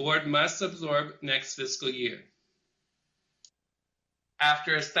the board must absorb next fiscal year.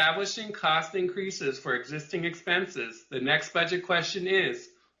 After establishing cost increases for existing expenses, the next budget question is,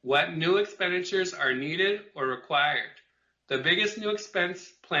 what new expenditures are needed or required? The biggest new expense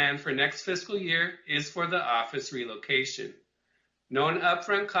plan for next fiscal year is for the office relocation. Known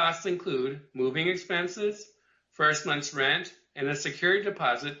upfront costs include moving expenses, first month's rent, and a security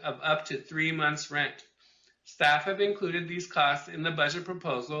deposit of up to 3 months' rent. Staff have included these costs in the budget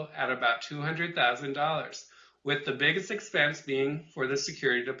proposal at about $200,000, with the biggest expense being for the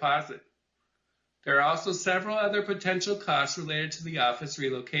security deposit. There are also several other potential costs related to the office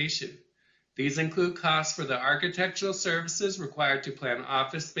relocation. These include costs for the architectural services required to plan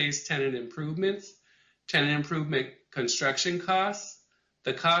office space tenant improvements, tenant improvement construction costs,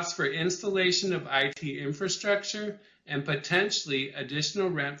 the cost for installation of IT infrastructure, and potentially additional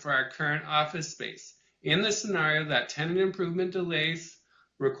rent for our current office space in the scenario that tenant improvement delays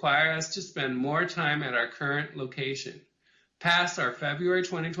require us to spend more time at our current location, past our February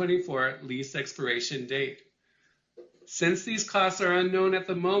 2024 lease expiration date. Since these costs are unknown at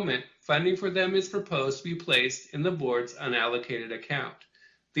the moment, funding for them is proposed to be placed in the board's unallocated account.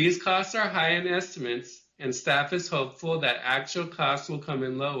 These costs are high in estimates, and staff is hopeful that actual costs will come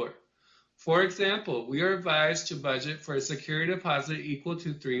in lower. For example, we are advised to budget for a security deposit equal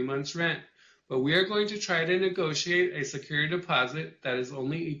to 3 months' rent, but we are going to try to negotiate a security deposit that is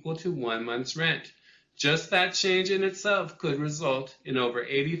only equal to 1 month's rent. Just that change in itself could result in over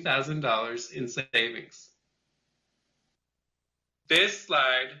 $80,000 in savings. This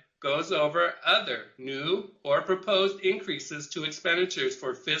slide goes over other new or proposed increases to expenditures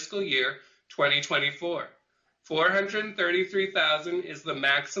for fiscal year 2024. $433,000 is the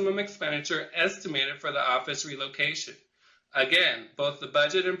maximum expenditure estimated for the office relocation. Again, both the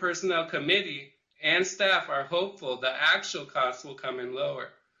Budget and Personnel Committee and staff are hopeful the actual costs will come in lower.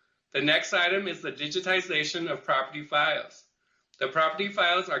 The next item is the digitization of property files. The property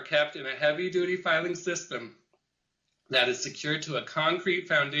files are kept in a heavy-duty filing system that is secured to a concrete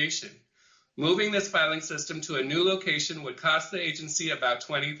foundation. Moving this filing system to a new location would cost the agency about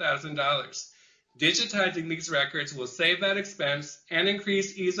 $20,000. Digitizing these records will save that expense and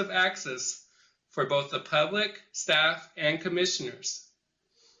increase ease of access for both the public, staff, and commissioners.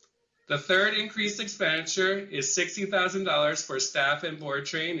 The third increased expenditure is $60,000 for staff and board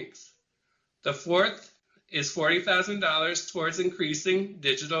trainings. The fourth is $40,000 towards increasing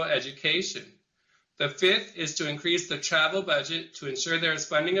digital education. The fifth is to increase the travel budget to ensure there is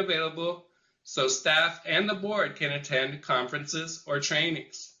funding available so staff and the board can attend conferences or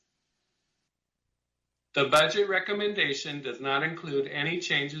trainings. The budget recommendation does not include any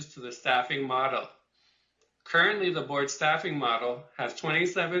changes to the staffing model. Currently, the board staffing model has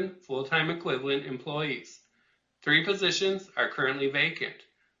 27 full-time equivalent employees. 3 positions are currently vacant.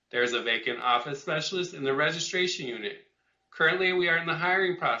 There is a vacant office specialist in the registration unit. Currently, we are in the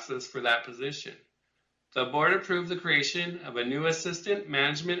hiring process for that position. The board approved the creation of a new assistant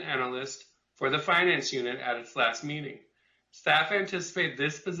management analyst for the finance unit at its last meeting. Staff anticipate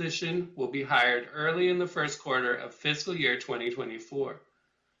this position will be hired early in the first quarter of fiscal year 2024.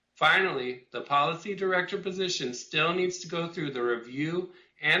 Finally, the policy director position still needs to go through the review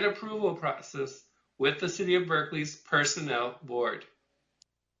and approval process with the City of Berkeley's Personnel Board.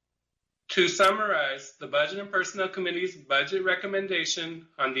 To summarize, the Budget and Personnel Committee's budget recommendation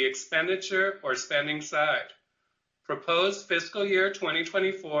on the expenditure or spending side. Proposed fiscal year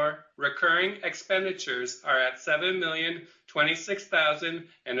 2024 recurring expenditures are at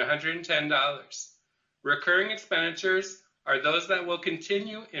 $7,026,110. Recurring expenditures are those that will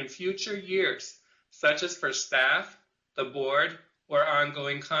continue in future years, such as for staff, the board, or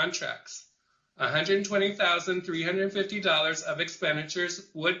ongoing contracts. $120,350 of expenditures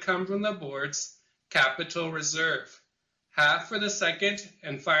would come from the board's capital reserve, half for the second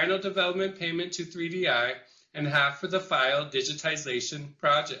and final development payment to 3DI, and half for the file digitization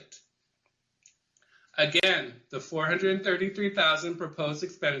project. Again, the $433,000 proposed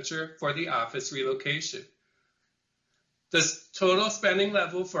expenditure for the office relocation. The total spending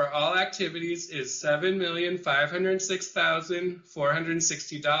level for all activities is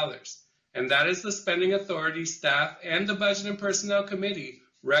 $7,506,460, and that is the spending authority staff and the Budget and Personnel Committee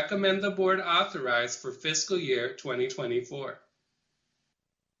recommend the board authorize for fiscal year 2024.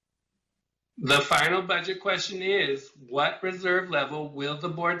 The final budget question is, what reserve level will the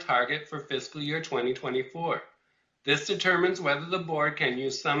board target for fiscal year 2024? This determines whether the board can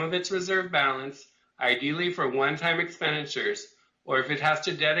use some of its reserve balance, ideally for one-time expenditures, or if it has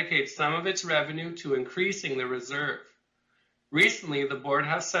to dedicate some of its revenue to increasing the reserve. Recently, the board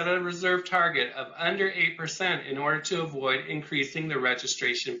has set a reserve target of under 8% in order to avoid increasing the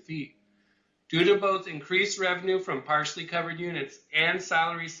registration fee. Due to both increased revenue from partially covered units and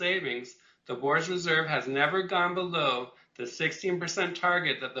salary savings, the board's reserve has never gone below the 16%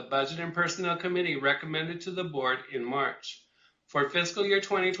 target that the Budget and Personnel Committee recommended to the board in March. For fiscal year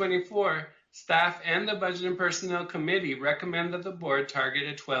 2024, staff and the Budget and Personnel Committee recommend that the board target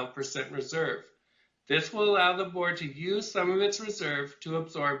a 12% reserve. This will allow the board to use some of its reserve to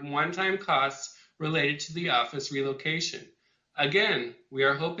absorb one-time costs related to the office relocation. Again, we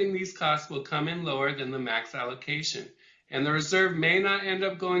are hoping these costs will come in lower than the max allocation, and the reserve may not end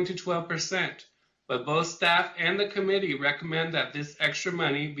up going to 12%, but both staff and the committee recommend that this extra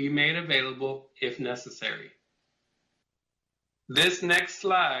money be made available if necessary. This next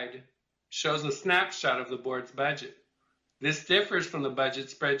slide shows a snapshot of the board's budget. This differs from the budget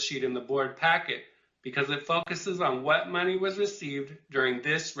spreadsheet in the board packet because it focuses on what money was received during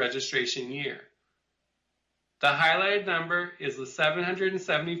this registration year. The highlighted number is the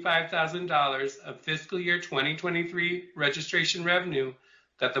 $775,000 of fiscal year 2023 registration revenue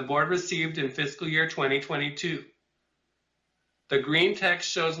that the board received in fiscal year 2022. The green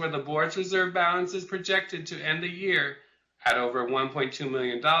text shows where the board's reserve balance is projected to end the year at over $1.2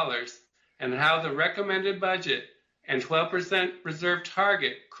 million and how the recommended budget and 12% reserve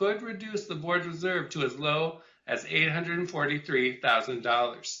target could reduce the board's reserve to as low as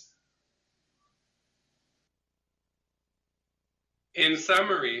 $843,000. In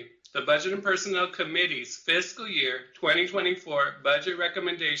summary, the Budget and Personnel Committee's fiscal year 2024 budget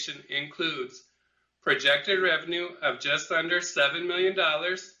recommendation includes projected revenue of just under $7 million,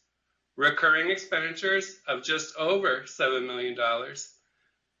 recurring expenditures of just over $7 million,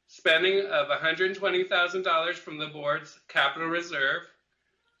 spending of $120,000 from the board's capital reserve,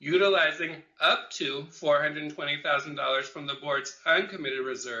 utilizing up to $420,000 from the board's uncommitted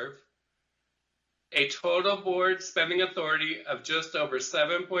reserve, a total board spending authority of just over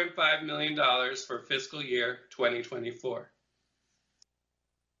 $7.5 million for fiscal year 2024.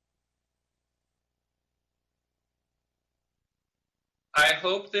 I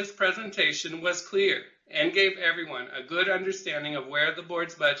hope this presentation was clear and gave everyone a good understanding of where the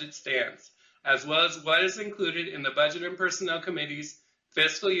board's budget stands, as well as what is included in the Budget and Personnel Committee's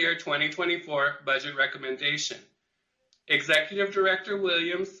fiscal year 2024 budget recommendation. Executive Director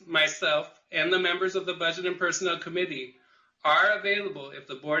Williams, myself, and the members of the Budget and Personnel Committee are available if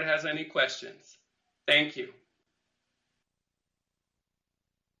the board has any questions. Thank you.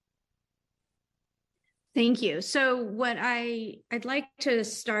 Thank you. So what I'd like to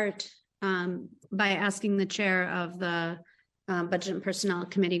start by asking the chair of the Budget and Personnel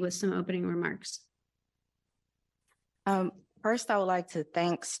Committee with some opening remarks. First, I would like to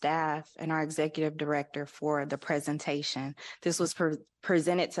thank staff and our executive director for the presentation. This was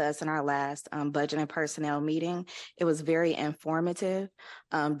presented to us in our last budget and personnel meeting. It was very informative.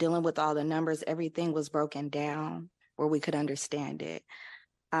 Dealing with all the numbers, everything was broken down where we could understand it.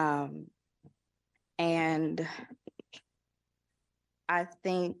 And I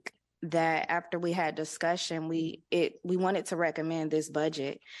think that after we had discussion, we wanted to recommend this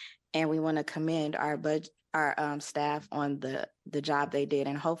budget, and we want to commend our staff on the job they did,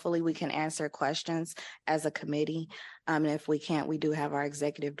 and hopefully we can answer questions as a committee. And if we can't, we do have our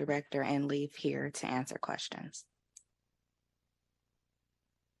executive director and Leaf here to answer questions.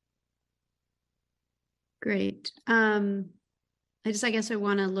 Great. I guess I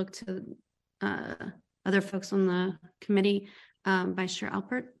want to look to other folks on the committee. Vice Chair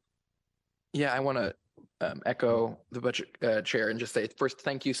Alpert. Yeah, I want to echo the budget chair and just say first,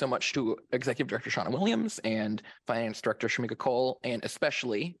 thank you so much to Executive Director Shauna Williams and Finance Director Shamika Cole, and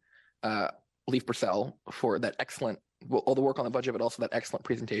especially Leif Purcell for that excellent, all the work on the budget, but also that excellent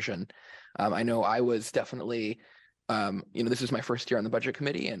presentation. I know I was definitely, this is my first year on the budget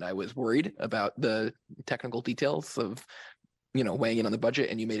committee, and I was worried about the technical details of, weighing in on the budget,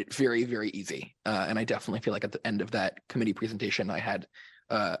 and you made it very, very easy. And I definitely feel like at the end of that committee presentation, I had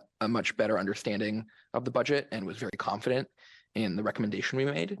a much better understanding of the budget and was very confident in the recommendation we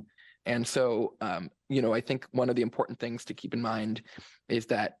made. And so, I think one of the important things to keep in mind is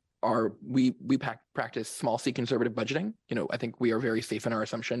that we practice small C conservative budgeting. I think we are very safe in our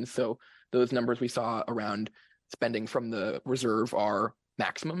assumptions. So those numbers we saw around spending from the reserve are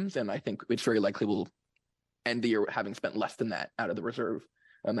maximums, and I think it's very likely we'll end the year having spent less than that out of the reserve.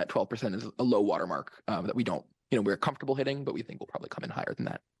 That 12% is a low watermark that we don't, we're comfortable hitting, but we think we'll probably come in higher than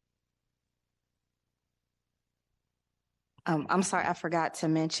that. I'm sorry, I forgot to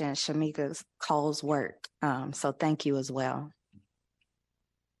mention Shamika Cole's work. So thank you as well.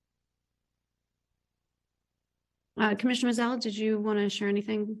 Commissioner Mazzella, did you want to share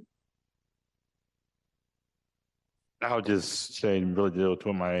anything? I'll just say and really deal with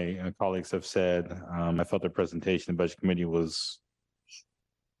what my colleagues have said. I felt the presentation, the budget committee was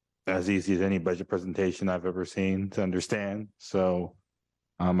as easy as any budget presentation I've ever seen to understand. So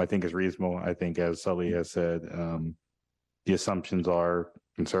I think it's reasonable. I think, as Sully has said, the assumptions are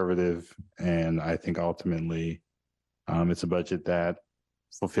conservative, and I think ultimately it's a budget that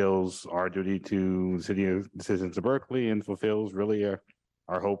fulfills our duty to the citizens of Berkeley and fulfills really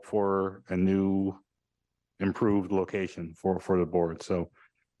our hope for a new improved location for the board. So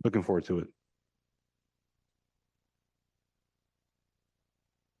looking forward to it.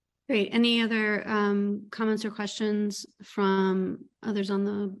 Great. Any other comments or questions from others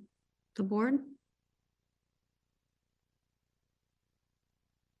on the board?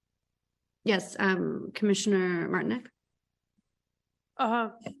 Yes, Commissioner Martinek.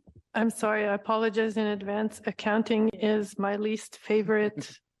 I'm sorry, I apologize in advance. Accounting is my least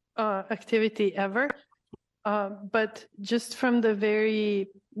favorite activity ever. But just from the very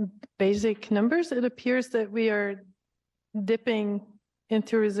basic numbers, it appears that we are dipping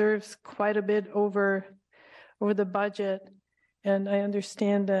into reserves quite a bit over the budget. And I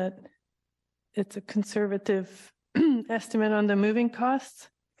understand that it's a conservative estimate on the moving costs.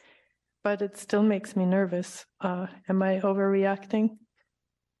 but it still makes me nervous. Am I overreacting?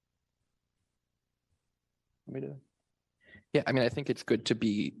 Yeah, I mean, I think it's good to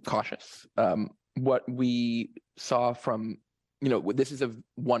be cautious. What we saw from, this is a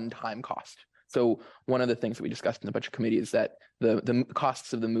one-time cost. So one of the things that we discussed in the budget committee is that the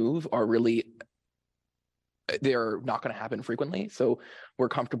costs of the move are really, they're not going to happen frequently. So we're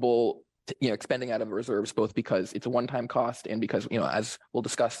comfortable, expending out of reserves, both because it's a one-time cost and because, as we'll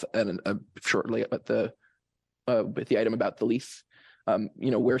discuss shortly about with the item about the lease,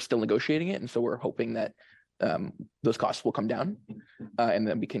 we're still negotiating it. And so we're hoping that those costs will come down and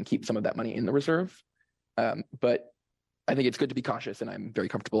then we can keep some of that money in the reserve. But I think it's good to be cautious, and I'm very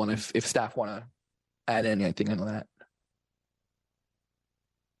comfortable. And if staff want to add anything on that.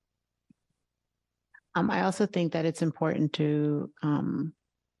 I also think that it's important to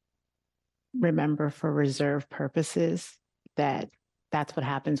remember for reserve purposes that that's what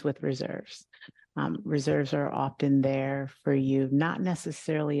happens with reserves. Reserves are often there for you, not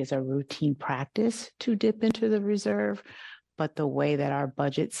necessarily as a routine practice to dip into the reserve, but the way that our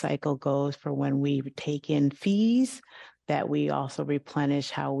budget cycle goes for when we take in fees, that we also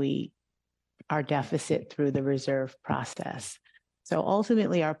replenish our deficit through the reserve process. So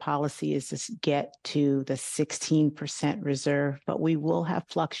ultimately, our policy is to get to the 16% reserve, but we will have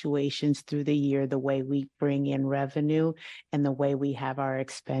fluctuations through the year, the way we bring in revenue and the way we have our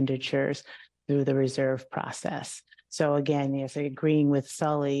expenditures through the reserve process. So again, yes, agreeing with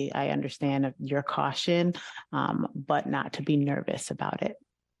Sully, I understand your caution, but not to be nervous about it.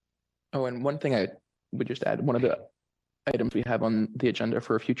 Oh, and one thing I would just add, one of the items we have on the agenda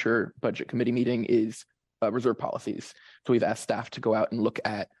for a future budget committee meeting is reserve policies. So we've asked staff to go out and look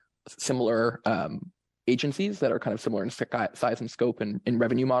at similar agencies that are kind of similar in size and scope and in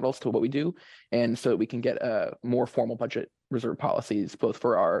revenue models to what we do. And so that we can get a more formal budget reserve policies, both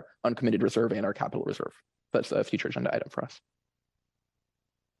for our uncommitted reserve and our capital reserve. That's a future agenda item for us.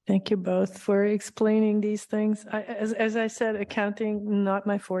 Thank you both for explaining these things. As I said, accounting, not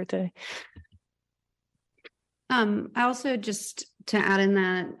my forte. I also, just to add in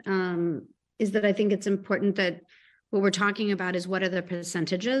that, is that I think it's important that what we're talking about is what are the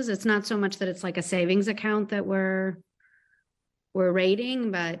percentages. It's not so much that it's like a savings account that we're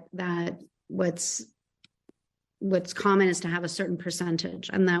rating, but that what's common is to have a certain percentage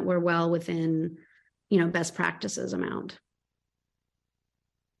and that we're well within, best practices amount.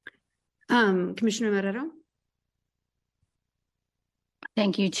 Commissioner Marrero?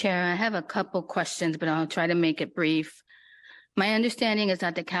 Thank you, Chair. I have a couple questions, but I'll try to make it brief. My understanding is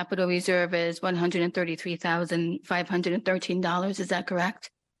that the capital reserve is $133,513. Is that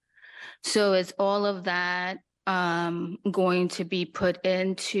correct? So is all of that going to be put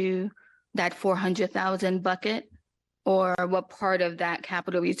into that 400,000 bucket, or what part of that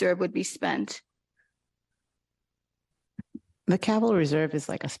capital reserve would be spent? The capital reserve is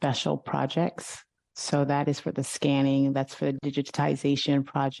like a special projects. So that is for the scanning, that's for the digitization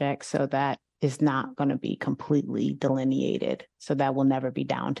project. So that is not going to be completely delineated. So that will never be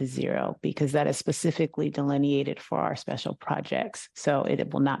down to zero because that is specifically delineated for our special projects. So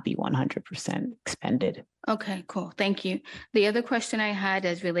it will not be 100% expended. Okay, cool. Thank you. The other question I had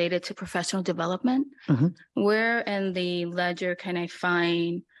is related to professional development. Where in the ledger can I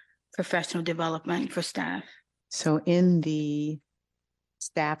find professional development for staff? So in the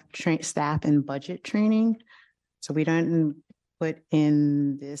staff and budget training, so we don't put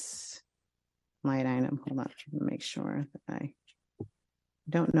in this line item. Hold on, to make sure that I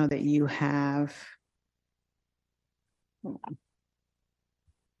don't know that you have. Hold on.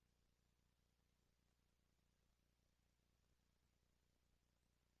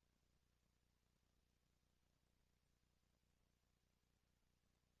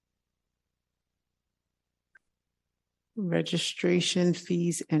 Registration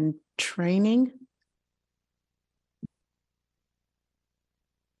fees and training.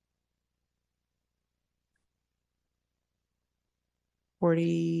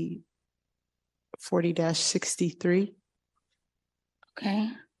 $40-63. Okay.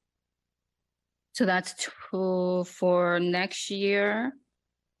 So that's for next year.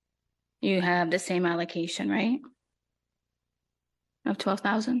 You have the same allocation, right? Of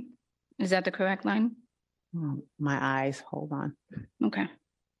 12,000. Is that the correct line? My eyes, hold on. Okay.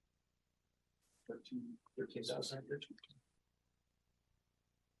 13,000.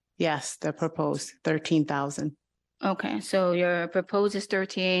 Yes, the proposed 13,000. Okay, so your proposed is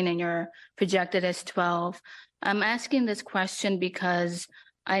 13 and your projected is 12. I'm asking this question because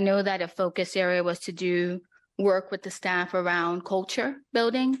I know that a focus area was to do work with the staff around culture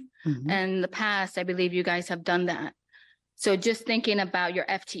building. And in the past, I believe you guys have done that. So just thinking about your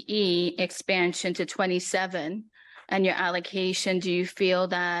FTE expansion to 27 and your allocation, do you feel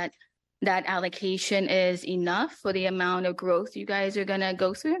that that allocation is enough for the amount of growth you guys are going to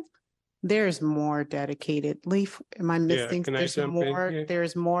go through? There's more dedicated. Leaf, am I missing? can I There's jump in more, here?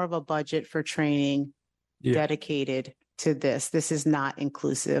 there's more of a budget for training Yeah. dedicated to this. This is not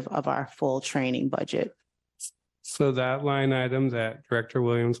inclusive of our full training budget. So that line item that Director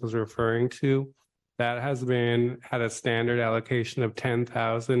Williams was referring to, that has been had a standard allocation of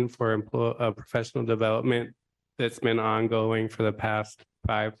 10,000 for professional development that's been ongoing for the past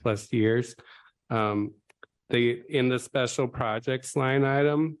 5+ years. In the special projects line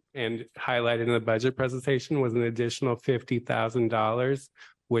item and highlighted in the budget presentation was an additional $50,000,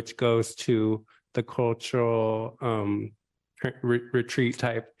 which goes to the cultural retreat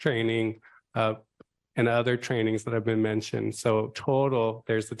type training and other trainings that have been mentioned. So total,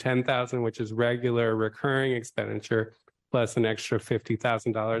 there's the 10,000, which is regular recurring expenditure, plus an extra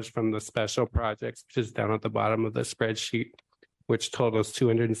 $50,000 from the special projects, which is down at the bottom of the spreadsheet, which totals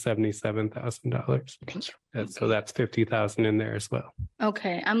 $277,000. Thank you. And so that's 50,000 in there as well.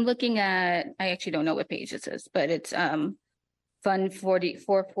 Okay, I'm looking at, I actually don't know what page this is, but it's Fund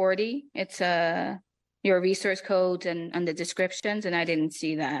 440. It's your resource codes and the descriptions, and I didn't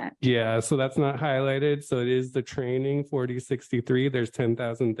see that. Yeah, so that's not highlighted. So it is the training 4063. There's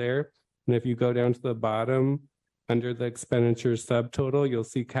 10,000 there. And if you go down to the bottom under the expenditure subtotal, you'll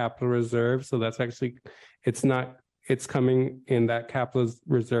see capital reserve. So that's actually, it's coming in that capital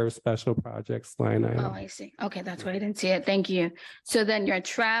reserve special projects line item. Oh, I see. Okay, that's why I didn't see it. Thank you. So then your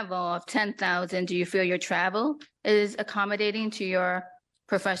travel of 10,000, do you feel your travel is accommodating to your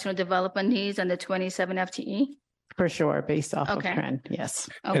professional development needs on the 27 FTE? For sure, based off of Okay. trend, yes.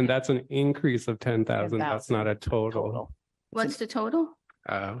 Okay. And that's an increase of 10,000. That's not a total. What's the total?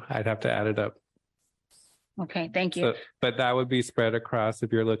 I'd have to add it up. Okay, thank you. So, but that would be spread across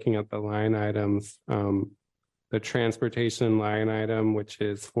if you're looking at the line items. The transportation line item, which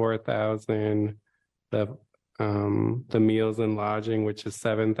is 4,000, the meals and lodging, which is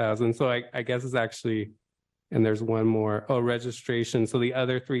 7,000. So I guess it's actually, and there's one more, registration. So the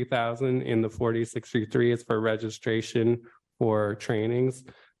other 3,000 in the 4063 is for registration for trainings.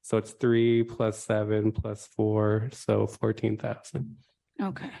 So it's 3 + 7 + 4, so 14,000.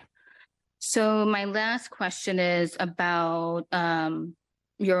 Okay. So my last question is about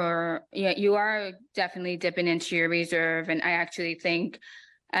you are definitely dipping into your reserve. And I actually think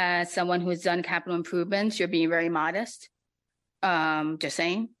as someone who's done capital improvements, you're being very modest. Just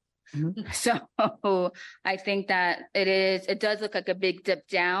saying. Mm-hmm. So I think that it does look like a big dip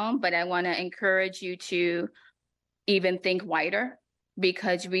down, but I want to encourage you to even think wider,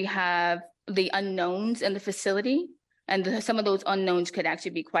 because we have the unknowns in the facility, and some of those unknowns could actually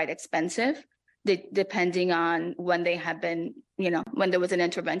be quite expensive, depending on when they have been, when there was an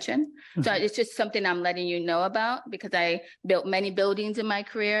intervention. Mm-hmm. So it's just something I'm letting you know about, because I built many buildings in my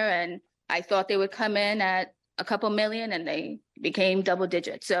career and I thought they would come in at a couple million and they became double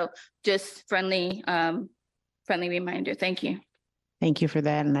digits. So just friendly reminder. Thank you. Thank you for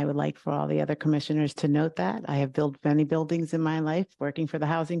that. And I would like for all the other commissioners to note that I have built many buildings in my life, working for the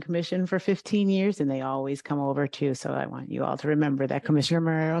Housing Commission for 15 years, and they always come over too. So I want you all to remember that Commissioner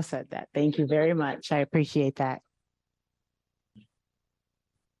Marrero said that. Thank you very much. I appreciate that.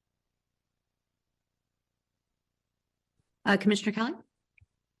 Commissioner Kelly?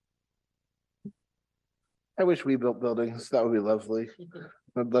 I wish we built buildings. That would be lovely.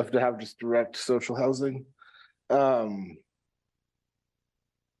 I'd love to have just direct social housing.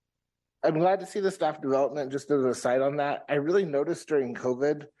 I'm glad to see the staff development. Just as an aside on that, I really noticed during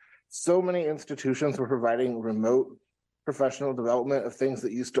COVID, so many institutions were providing remote professional development of things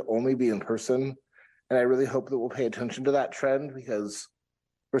that used to only be in person. And I really hope that we'll pay attention to that trend, because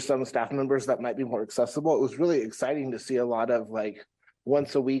for some staff members that might be more accessible. It was really exciting to see a lot of like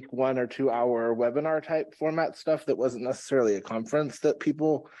once a week, 1 or 2 hour webinar type format stuff that wasn't necessarily a conference that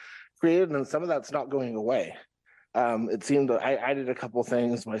people created. And some of that's not going away. It seemed that I did a couple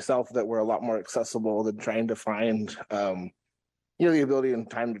things myself that were a lot more accessible than trying to find, the ability and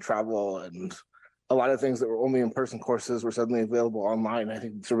time to travel, and a lot of things that were only in-person courses were suddenly available online. I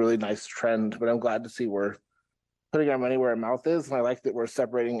think it's a really nice trend, but I'm glad to see we're putting our money where our mouth is. And I like that we're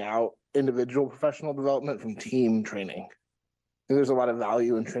separating out individual professional development from team training. And there's a lot of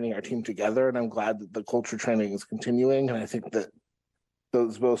value in training our team together. And I'm glad that the culture training is continuing. And I think that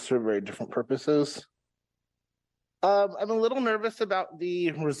those both serve very different purposes. I'm a little nervous about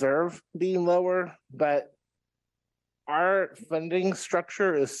the reserve being lower, but our funding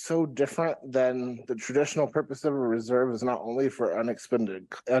structure is so different than the traditional purpose of a reserve. Is not only for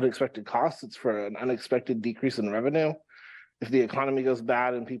unexpected costs, it's for an unexpected decrease in revenue. if the economy goes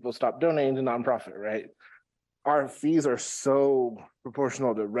bad and people stop donating to nonprofit, right? Our fees are so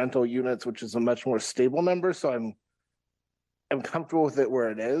proportional to rental units, which is a much more stable number. So I'm comfortable with it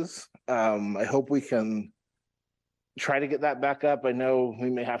where it is. I hope we can try to get that back up. I know we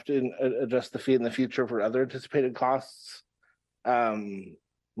may have to adjust the fee in the future for other anticipated costs.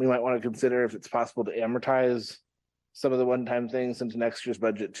 We might want to consider if it's possible to amortize some of the one-time things into next year's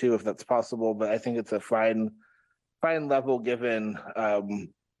budget too, if that's possible. But I think it's a fine level given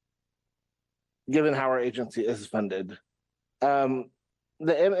given how our agency is funded. The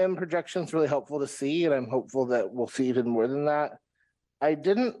MM projection is really helpful to see, and I'm hopeful that we'll see even more than that. I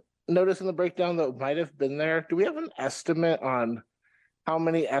didn't notice in the breakdown that might have been there. Do we have an estimate on how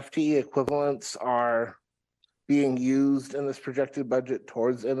many FTE equivalents are being used in this projected budget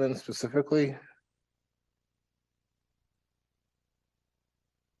towards MM specifically?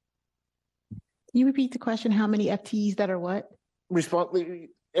 Can you repeat the question? How many FTEs that are what?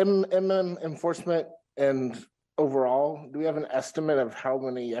 MM enforcement and overall, do we have an estimate of how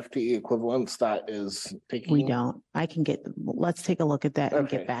many FTE equivalents that is taking? We don't. Let's take a look at that and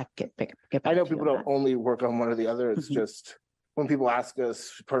Okay. get back. I know to you people on don't that. only work on one or the other. It's just when people ask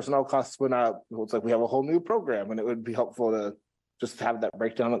us, personnel costs went up, it's like we have a whole new program, and it would be helpful to just have that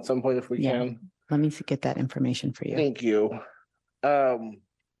breakdown at some point if we Yeah. can. Let me get that information for you. Thank you.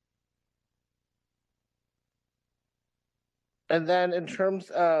 And then in terms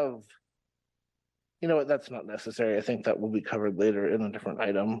of, you know what, that's not necessary. I think that will be covered later in a different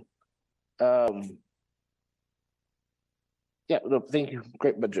item. Yeah, no, thank you.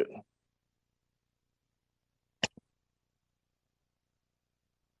 Great budget.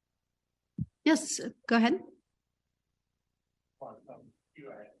 Yes, go ahead.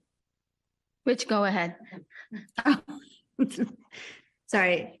 Which go ahead.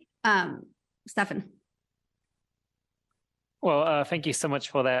 Sorry, Stefan. Well, thank you so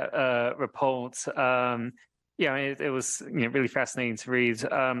much for that report. Yeah, it was really fascinating to read.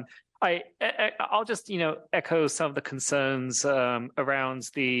 I'll just echo some of the concerns around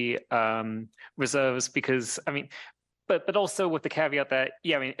the reserves, because but also with the caveat that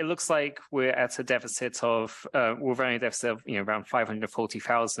it looks like we're at a deficit of we're running a deficit of around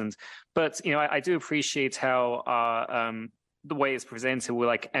 540,000. But I do appreciate how our the way it's presented,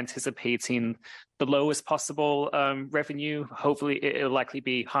 we're anticipating the lowest possible revenue. Hopefully it'll likely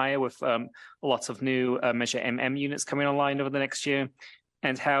be higher with lots of new Measure MM units coming online over the next year,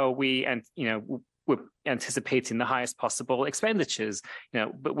 and how we're anticipating the highest possible expenditures,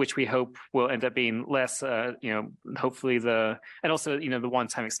 but which we hope will end up being less, hopefully and also the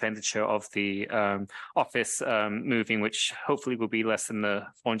one-time expenditure of the office moving, which hopefully will be less than the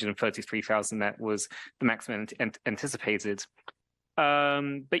 433,000 that was the maximum anticipated.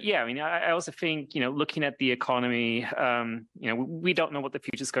 But yeah, I also think, looking at the economy, we don't know what the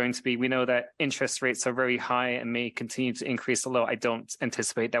future is going to be. We know that interest rates are very high and may continue to increase, although I don't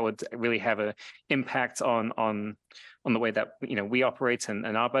anticipate that would really have an impact on the way that we operate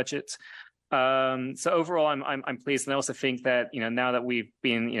and our budget. So overall, I'm pleased, and I also think that now that we've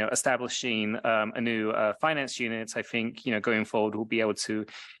been establishing a new finance unit, I think going forward we'll be able to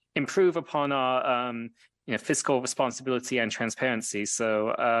improve upon our fiscal responsibility and transparency.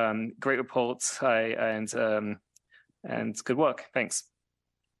 So great reports and good work. Thanks.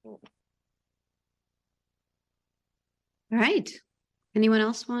 All right. Anyone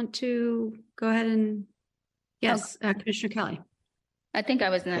else want to go ahead and yes, Commissioner Kelly. I think I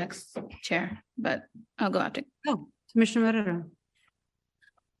was next, Chair, but I'll go after. Oh, Commissioner Marrero.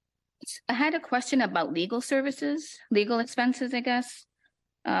 I had a question about legal services, legal expenses, I guess.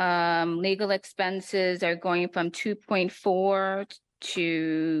 Legal expenses are going from 2.4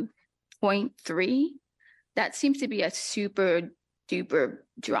 to 0.3. That seems to be a super duper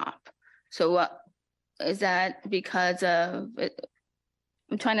drop. So what is that because of?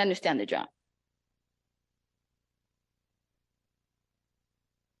 I'm trying to understand the drop.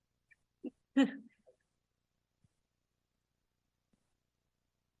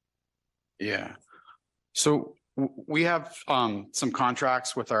 Yeah. So we have some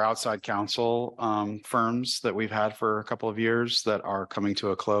contracts with our outside counsel firms that we've had for a couple of years that are coming to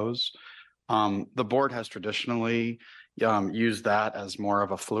a close. The board has traditionally used that as more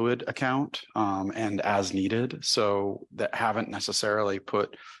of a fluid account and as needed. So that haven't necessarily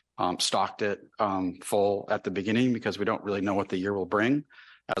stocked it full at the beginning, because we don't really know what the year will bring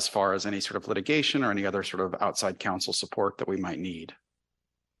as far as any sort of litigation or any other sort of outside counsel support that we might need.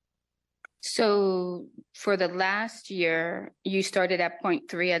 So for the last year, you started at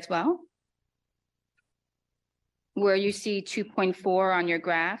 0.3 as well? Where you see 2.4 on your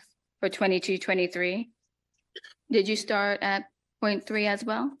graph for 22-23? Did you start at 0.3 as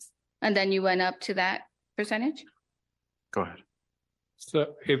well? And then you went up to that percentage? Go ahead.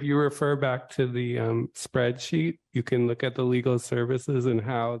 So if you refer back to the spreadsheet, you can look at the legal services and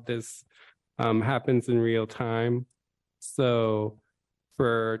how this happens in real time. So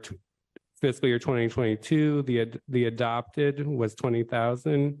for fiscal year 2022, the adopted was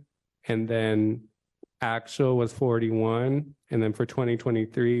 20,000, and then actual was 41, and then for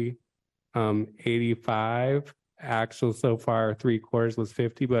 2023, 85. Actual so far, 3/4 was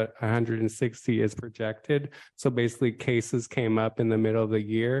 50, but 160 is projected. So basically cases came up in the middle of the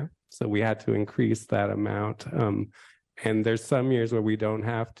year. So we had to increase that amount. And there's some years where we don't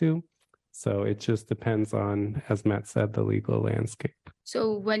have to. So it just depends on, as Matt said, the legal landscape.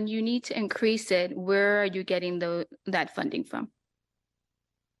 So when you need to increase it, where are you getting that funding from?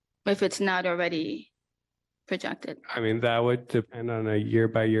 If it's not already projected. I mean, that would depend on a year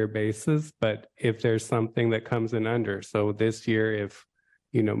by year basis, but if there's something that comes in under, so this year, if,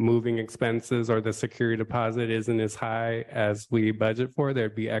 moving expenses or the security deposit isn't as high as we budget for,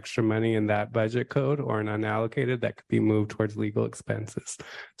 there'd be extra money in that budget code or an unallocated that could be moved towards legal expenses.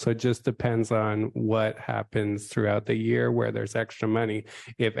 So it just depends on what happens throughout the year where there's extra money.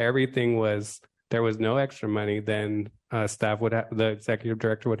 If there was no extra money, then the executive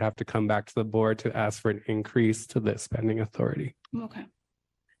director would have to come back to the board to ask for an increase to the spending authority.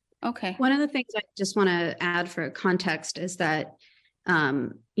 Okay. One of the things I just want to add for context is that,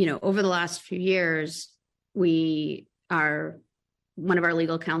 over the last few years, one of our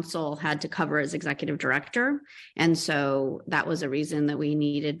legal counsel had to cover as executive director. And so that was a reason that we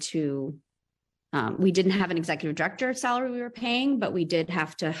needed to we didn't have an executive director salary we were paying, but we did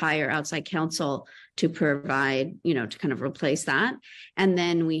have to hire outside counsel to provide, to kind of replace that. And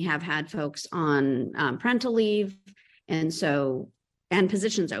then we have had folks on parental leave, and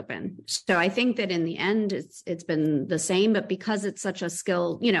positions open. So I think that in the end, it's been the same, but because it's such a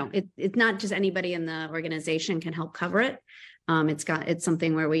skill, it's not just anybody in the organization can help cover it. It's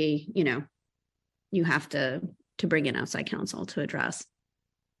something where you have to bring in outside counsel to address.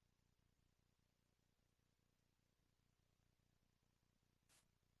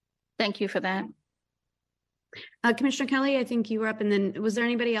 Thank you for that. Commissioner Kelly, I think you were up, and then was there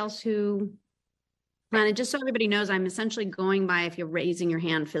anybody else who wanted? Just so everybody knows, I'm essentially going by if you're raising your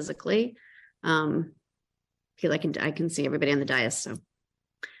hand physically. I can see everybody on the dais. So,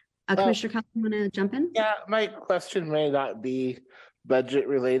 Commissioner Kelly, you want to jump in? Yeah, my question may not be budget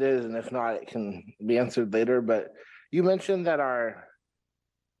related, and if not, it can be answered later. But you mentioned that our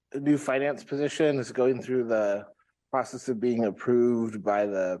new finance position is going through the process of being approved by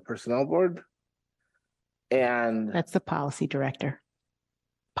the personnel board. And that's the policy director.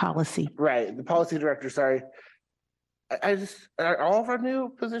 Right, the policy director, sorry. All of our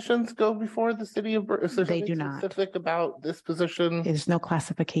new positions go before the city of Berkeley? They do not. Specific about this position? There's no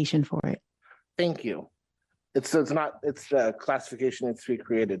classification for it. Thank you. It's a classification needs to be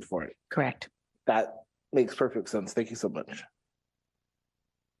created for it. Correct. That makes perfect sense. Thank you so much.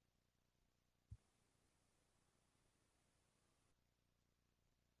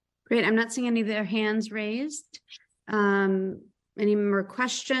 Great. I'm not seeing any of their hands raised. Any more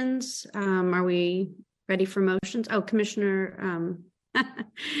questions? Are we ready for motions? Oh, Commissioner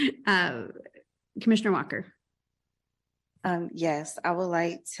Walker. Yes, I would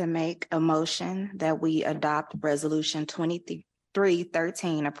like to make a motion that we adopt Resolution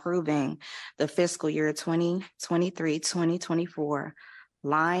 2313 approving the fiscal year 2023-2024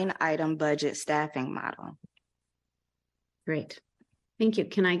 line item budget staffing model. Great. Thank you.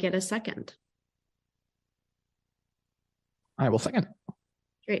 Can I get a second? I will second.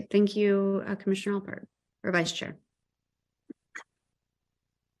 Great. Thank you, Commissioner Alpert, or Vice Chair.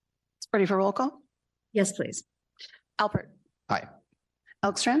 Ready for roll call? Yes, please. Alpert. Aye.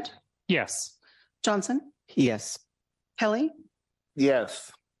 Elkstrand. Yes. Johnson. Yes. Kelly.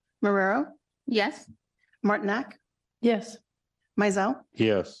 Yes. Marrero. Yes. Martinak. Yes. Mizell.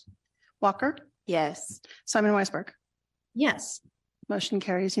 Yes. Walker. Yes. Simon Weisberg. Yes. Motion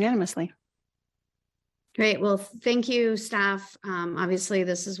carries unanimously. Great. Well, thank you, staff. Obviously,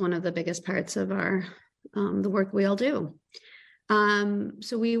 this is one of the biggest parts of our the work we all do.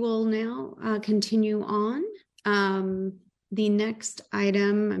 So we will now continue on. The next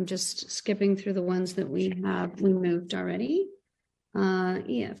item, I'm just skipping through the ones that we moved already.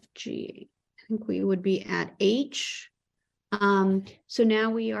 E, F, G. I think we would be at H. So now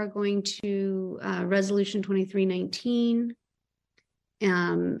we are going to Resolution 2319.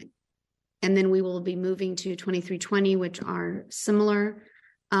 And then we will be moving to 2320, which are similar.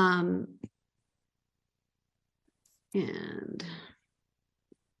 And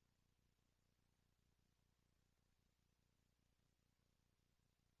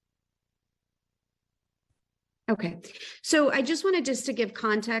Okay, so I just wanted to give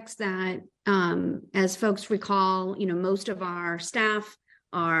context that, as folks recall, most of our staff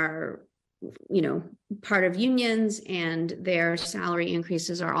are, part of unions, and their salary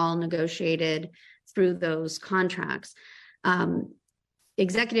increases are all negotiated through those contracts.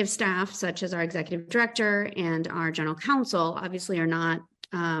 Executive staff, such as our executive director and our general counsel, obviously are not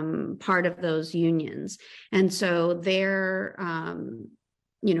part of those unions. And so their,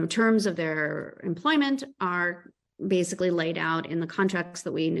 terms of their employment are basically laid out in the contracts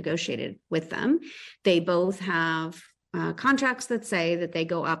that we negotiated with them. They both have contracts that say that they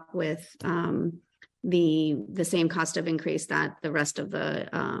go up with the same cost of increase that the rest of the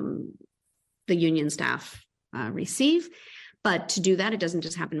union staff receive. But to do that, it doesn't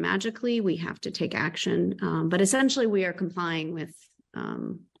just happen magically. We have to take action. But essentially, we are complying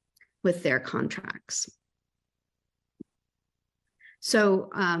with their contracts. So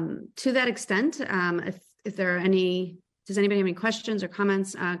to that extent, if there are any, does anybody have any questions or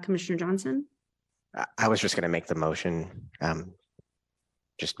comments? Commissioner Johnson? I was just going to make the motion.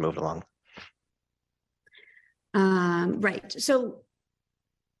 Just move along. Right. So,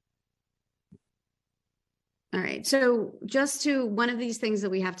 all right. So just to one of these things that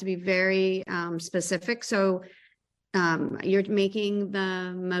we have to be very specific. So you're making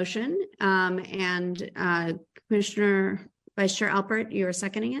the motion, and Commissioner Vice Chair Alpert, you're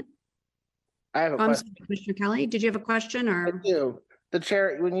seconding it? I have a question. Sorry, Commissioner Kelly, did you have a question? Or I do. The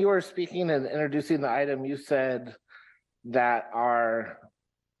chair, when you were speaking and introducing the item, you said that our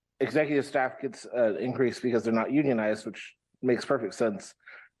executive staff gets an increase because they're not unionized, which makes perfect sense.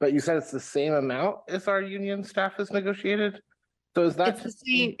 But you said it's the same amount as our union staff has negotiated. So is that it's the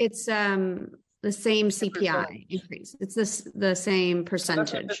same? It's the same CPI increase. It's the same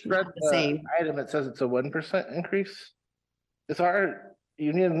percentage. Not the same item. It says it's a 1% increase. Is our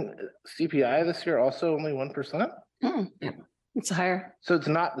union CPI this year also only 1%? Yeah, it's higher. So it's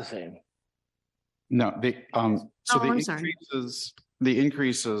not the same. No, the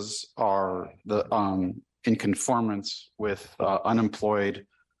increases are in conformance with unemployed,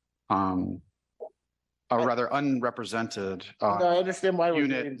 or rather unrepresented No, I understand why we're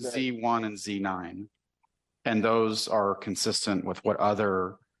unit Z1 and Z9. And those are consistent with what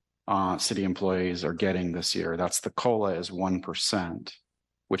other city employees are getting this year. That's the COLA is 1%,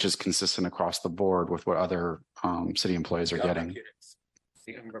 which is consistent across the board with what other city employees are getting.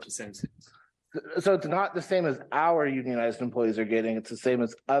 So it's not the same as our unionized employees are getting. It's the same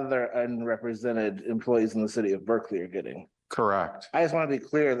as other unrepresented employees in the city of Berkeley are getting. Correct. I just want to be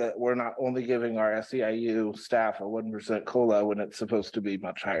clear that we're not only giving our SEIU staff a 1% COLA when it's supposed to be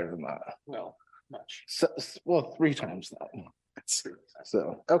much higher than that. Well, much. So, well, 3 times that.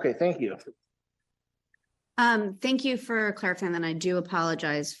 So, okay, thank you. Thank you for clarifying that. I do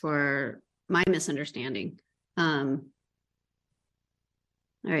apologize for my misunderstanding. All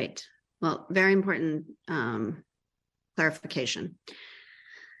right. Well, very important clarification.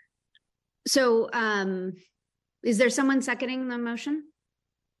 So, is there someone seconding the motion?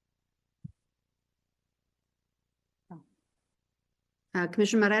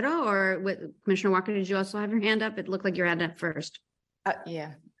 Commissioner Marrero or Commissioner Walker, did you also have your hand up? It looked like your hand up first.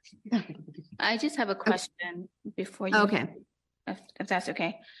 Yeah. I just have a question before you. Okay. If that's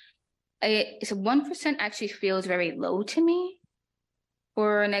okay. So 1% actually feels very low to me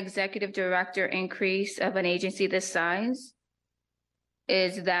for an executive director increase of an agency this size.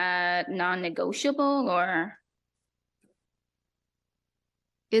 Is that non-negotiable or?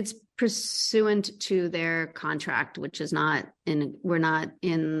 It's pursuant to their contract, which is not in, we're not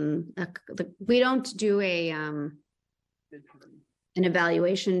in, we don't do an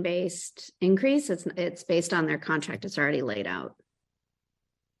evaluation based increase. It's based on their contract. It's already laid out.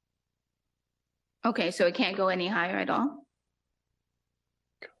 Okay, so it can't go any higher at all?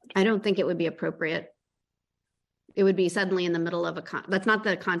 I don't think it would be appropriate. It would be suddenly in the middle of that's not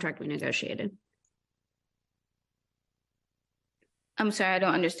the contract we negotiated. I'm sorry, I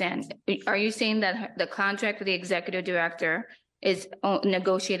don't understand. Are you saying that the contract for the executive director is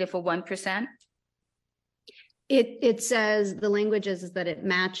negotiated for 1%? It says the language is that it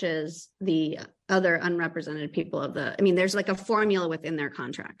matches the other unrepresented people of the, I mean, there's like a formula within their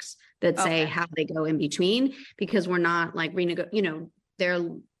contracts that say how they go in between, because we're not like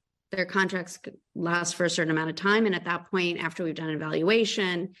their contracts last for a certain amount of time. And at that point, after we've done an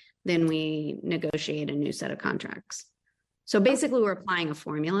evaluation, then we negotiate a new set of contracts. So basically we're applying a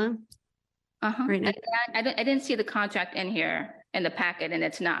formula. Right now. I didn't see the contract in here in the packet, and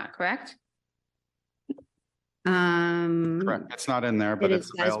it's not, correct? Correct. It's not in there, but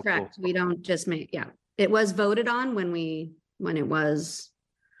it's available. Correct. We don't just make, it was voted on when it was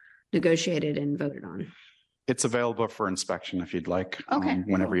negotiated and voted on. It's available for inspection if you'd like, Okay,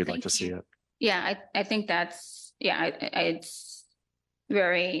 whenever cool. you'd like Thank to see you. it. Yeah, I think that's, yeah, it's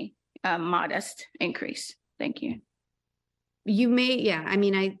very modest increase. Thank you. You may, yeah, I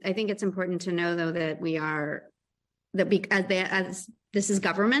mean, I think it's important to know though that we are, that as this is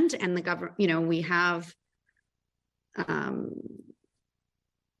government and the government, you know, we have,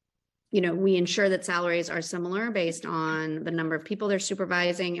 you know, we ensure that salaries are similar based on the number of people they're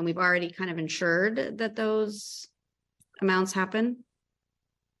supervising, and we've already kind of ensured that those amounts happen.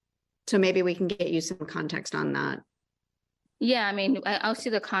 So maybe we can get you some context on that. Yeah, I mean, I'll see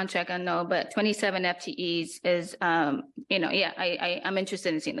the contract, I know, but 27 FTEs is, you know, yeah, I'm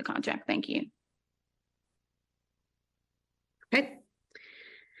interested in seeing the contract. Thank you. Okay.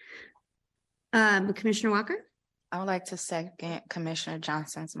 Commissioner Walker? I would like to second Commissioner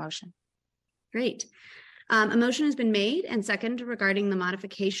Johnson's motion. Great. A motion has been made and seconded regarding the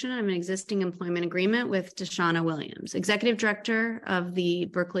modification of an existing employment agreement with Deshauna Williams, Executive Director of the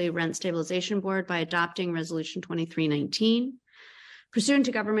Berkeley Rent Stabilization Board, by adopting Resolution 2319 pursuant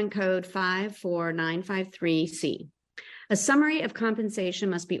to Government Code 54953C. A summary of compensation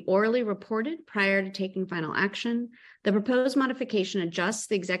must be orally reported prior to taking final action. The proposed modification adjusts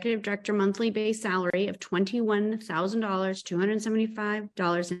the Executive Director monthly base salary of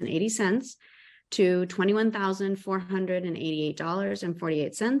 $21,275.80 to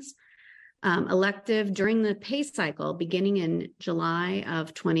 $21,488.48, elective during the pay cycle beginning in July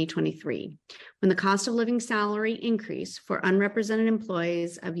of 2023, when the cost of living salary increase for unrepresented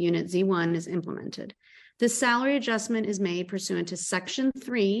employees of Unit Z1 is implemented. This salary adjustment is made pursuant to Section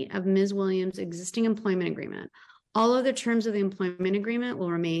 3 of Ms. Williams' existing employment agreement. All other terms of the employment agreement will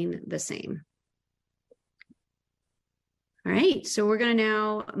remain the same. All right, so we're going to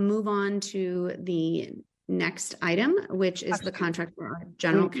now move on to the next item, which is the contract for our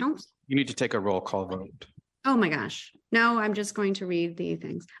general counsel. You need to take a roll call vote. Oh my gosh. No, I'm just going to read the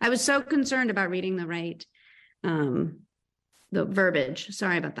things. I was so concerned about reading the right, the verbiage.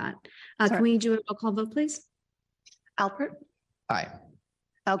 Sorry about that. Can we do a roll call vote, please? Alpert, Aye.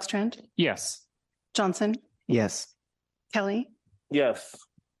 Elkstrand, Yes. Johnson, Yes. Kelly, Yes.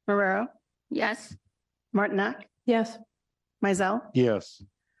 Marrero, Yes. Martinak, Yes. Mizell, Yes.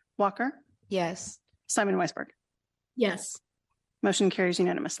 Walker, Yes. Simon Weisberg. Yes. Motion carries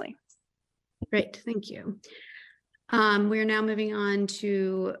unanimously. Great, thank you. We are now moving on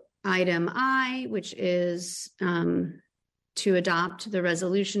to item I, which is to adopt the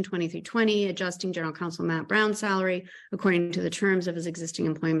resolution 2320, adjusting General Counsel Matt Brown's salary according to the terms of his existing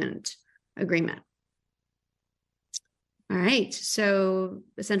employment agreement. All right, so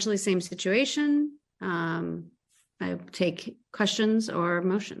essentially same situation. I take questions or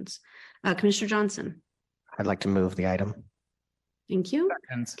motions. Commissioner Johnson. I'd like to move the item. Thank you.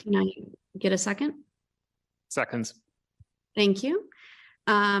 Seconds. Can I get a second? Seconds. Thank you.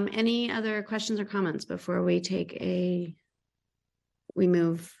 Any other questions or comments before we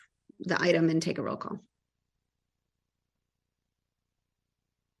move the item and take a roll call?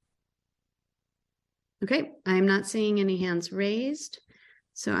 Okay, I'm not seeing any hands raised,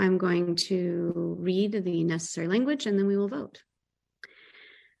 so I'm going to read the necessary language and then we will vote.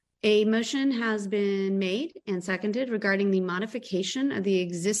 A motion has been made and seconded regarding the modification of the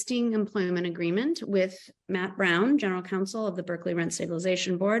existing employment agreement with Matt Brown, General Counsel of the Berkeley Rent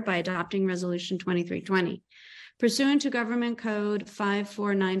Stabilization Board, by adopting Resolution 2320. Pursuant to Government Code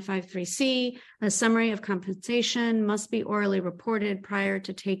 54953C, a summary of compensation must be orally reported prior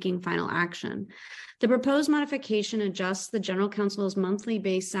to taking final action. The proposed modification adjusts the General Counsel's monthly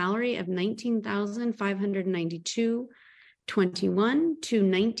base salary of $19,592.21 to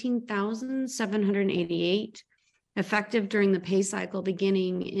 $19,788, effective during the pay cycle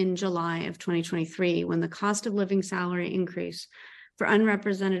beginning in July of 2023, when the cost of living salary increase for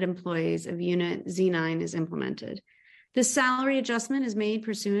unrepresented employees of Unit Z9 is implemented. This salary adjustment is made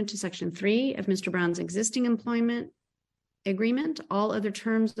pursuant to Section 3 of Mr. Brown's existing employment agreement. All other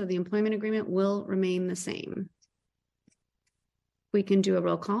terms of the employment agreement will remain the same. We can do a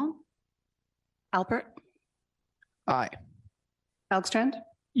roll call. Alpert, Aye. Elkstrand,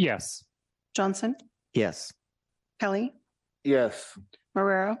 Yes. Johnson, Yes. Kelly, Yes.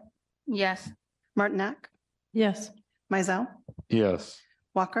 Marrero, Yes. Martinak, Yes. Mizell, Yes.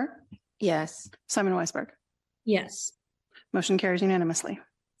 Walker, Yes. Simon Weisberg. Yes. Motion carries unanimously.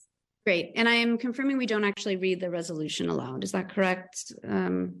 Great. And I am confirming we don't actually read the resolution aloud. Is that correct,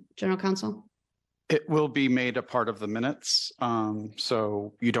 General Counsel? It will be made a part of the minutes,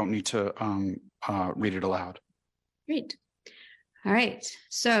 so you don't need to read it aloud. Great. All right.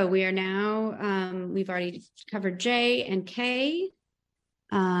 So we are now, we've already covered J and K.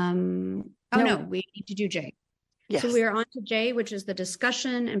 Oh, No. no, we need to do J. Yes. So we are on to J, which is the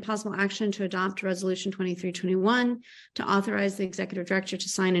discussion and possible action to adopt resolution 2321 to authorize the executive director to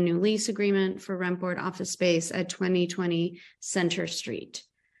sign a new lease agreement for rent board office space at 2020 Center Street.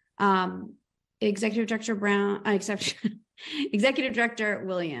 Executive Director Brown, Executive Director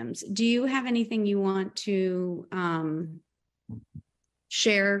Williams, do you have anything you want to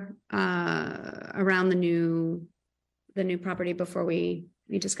share around the new property before we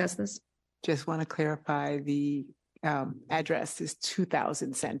discuss this? Just want to clarify the address is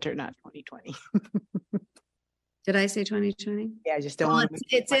 2000 Center, not 2020. Did I say 2020? Yeah, I just don't want to.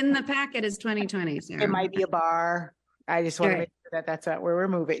 It's in the packet as 2020. It might be a bar. I just want to make sure that that's where we're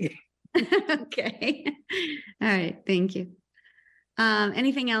moving. Okay. All right. Thank you.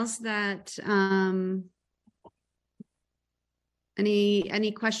 Anything else that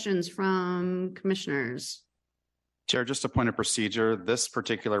any questions from commissioners? Chair, just a point of procedure, this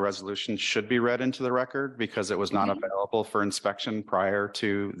particular resolution should be read into the record because it was not available for inspection prior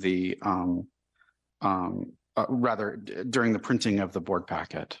to the, rather during the printing of the board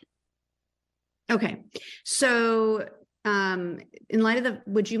packet. Okay. So in light of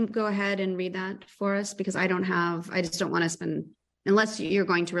would you go ahead and read that for us? Because I just don't want to spend, unless you're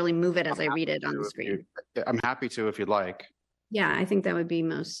going to really move it as I read it on the screen. I'm happy to if you'd like. Yeah, I think that would be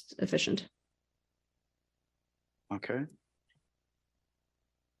most efficient. Okay.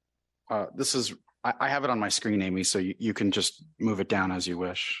 This is, I have it on my screen, Amy, so you can just move it down as you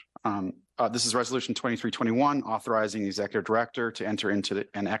wish. This is resolution 2321, authorizing the executive director to enter into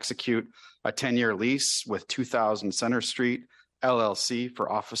and execute a 10-year lease with 2000 Center Street LLC for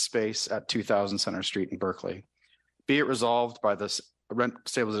office space at 2000 Center Street in Berkeley. Be it resolved by the Rent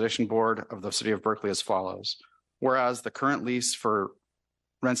Stabilization Board of the City of Berkeley as follows. Whereas the current lease for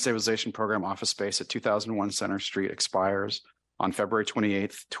Rent Stabilization Program office space at 2001 Center Street expires on February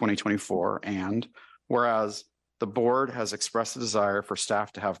 28th, 2024. And whereas the board has expressed a desire for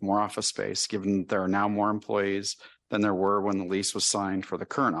staff to have more office space, given there are now more employees than there were when the lease was signed for the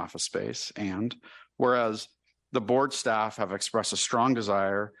current office space. And whereas the board staff have expressed a strong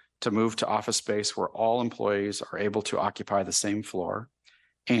desire to move to office space where all employees are able to occupy the same floor.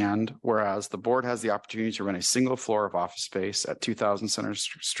 And whereas the board has the opportunity to rent a single floor of office space at 2000 Center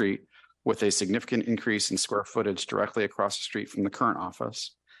Street with a significant increase in square footage directly across the street from the current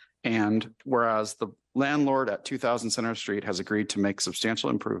office. And whereas the landlord at 2000 Center Street has agreed to make substantial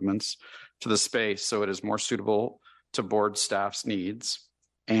improvements to the space so it is more suitable to board staff's needs.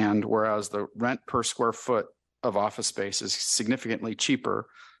 And whereas the rent per square foot of office space is significantly cheaper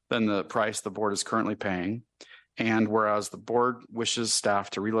than the price the board is currently paying. And whereas the board wishes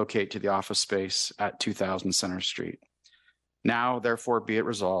staff to relocate to the office space at 2000 Center Street. Now, therefore, be it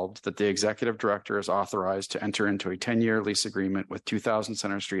resolved that the executive director is authorized to enter into a 10-year lease agreement with 2000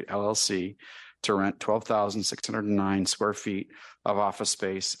 Center Street LLC to rent 12,609 square feet of office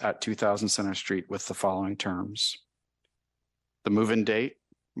space at 2000 Center Street with the following terms. The move-in date,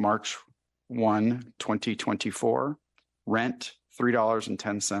 March 1, 2024. Rent,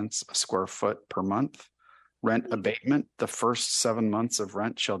 $3.10 a square foot per month. Rent abatement, the first 7 months of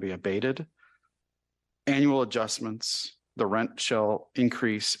rent shall be abated. Annual adjustments, the rent shall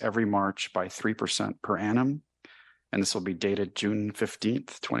increase every March by 3% per annum. And this will be dated June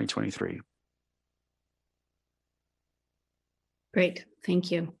 15th, 2023. Great,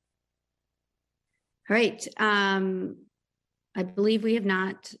 thank you. All right, I believe we have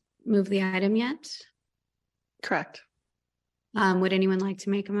not moved the item yet. Correct. Would anyone like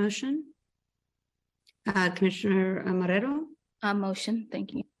to make a motion? Commissioner Marrero? Motion,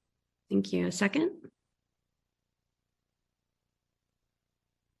 thank you. Thank you. A second?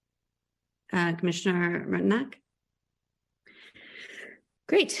 Commissioner Martinac?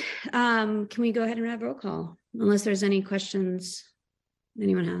 Great. Can we go ahead and have roll call? Unless there's any questions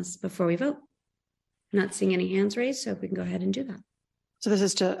anyone has before we vote. I'm not seeing any hands raised, so if we can go ahead and do that. So this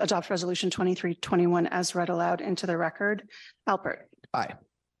is to adopt resolution 2321 as read aloud into the record. Alpert. Aye.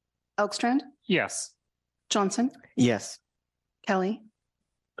 Elkstrand. Yes. Johnson. Yes. Kelly.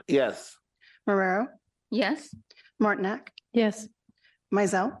 Yes. Marrero. Yes. Martinac. Yes.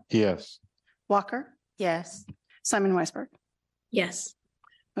 Mizell. Yes. Walker. Yes. Simon Weisberg. Yes.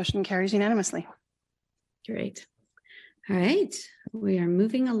 Motion carries unanimously. Great. All right, we are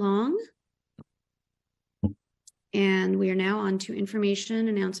moving along. And we are now on to information,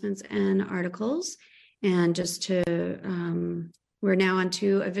 announcements, and articles. And just to, we're now on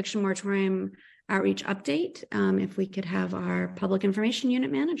to eviction moratorium outreach update. If we could have our public information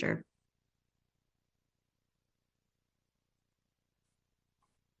unit manager.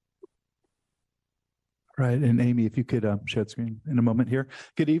 Right. And Amy, if you could share the screen in a moment here.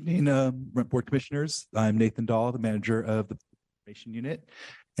 Good evening, Rent Board Commissioners. I'm Nathan Dahl, the manager of the Information Unit.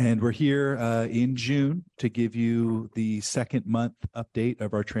 And we're here in June to give you the second month update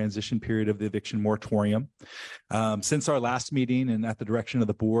of our transition period of the eviction moratorium. Since our last meeting and at the direction of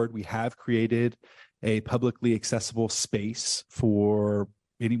the board, we have created a publicly accessible space for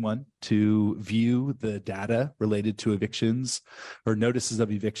anyone to view the data related to evictions or notices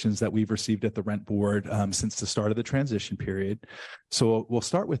of evictions that we've received at the rent board since the start of the transition period. So we'll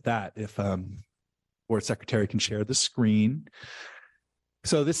start with that if board secretary can share the screen.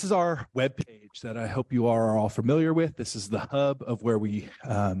 So this is our webpage that I hope you are all familiar with. This is the hub of where we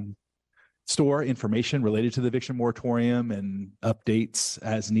store information related to the eviction moratorium and updates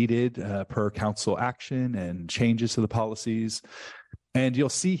as needed per council action and changes to the policies. And you'll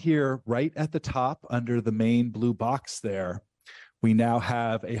see here right at the top under the main blue box there, we now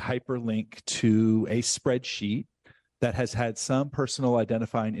have a hyperlink to a spreadsheet that has had some personal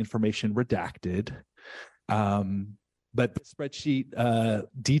identifying information redacted. But the spreadsheet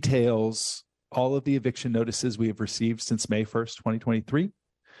details all of the eviction notices we have received since May 1st, 2023.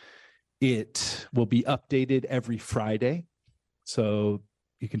 It will be updated every Friday. So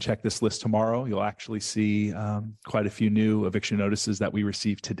you can check this list tomorrow. You'll actually see quite a few new eviction notices that we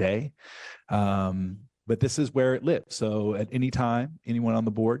received today. But this is where it lives. So at any time, anyone on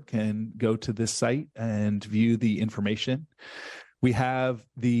the board can go to this site and view the information. We have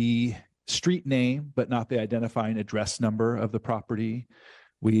the street name, but not the identifying address number of the property.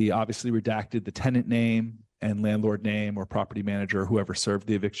 We obviously redacted the tenant name and landlord name or property manager, whoever served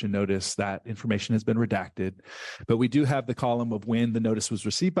the eviction notice. That information has been redacted. But we do have the column of when the notice was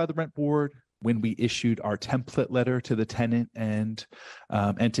received by the rent board, when we issued our template letter to the tenant and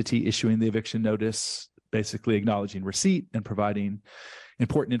entity issuing the eviction notice, basically acknowledging receipt and providing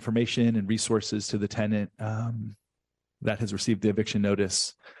important information and resources to the tenant that has received the eviction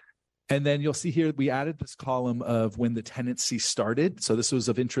notice. And then you'll see here, we added this column of when the tenancy started. So this was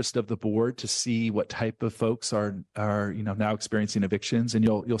of interest of the board to see what type of folks are now experiencing evictions. And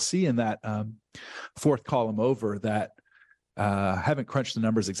you'll see in that fourth column over that I haven't crunched the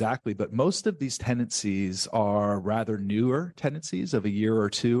numbers exactly, but most of these tenancies are rather newer tenancies of a year or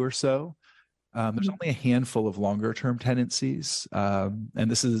two or so. There's only a handful of longer term tenancies. And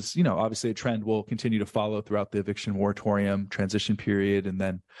this is, obviously a trend we'll continue to follow throughout the eviction moratorium transition period. And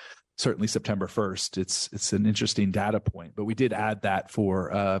then certainly September 1st, it's an interesting data point, but we did add that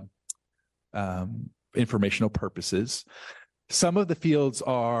for informational purposes. Some of the fields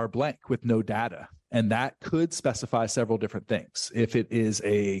are blank with no data, and that could specify several different things. If it is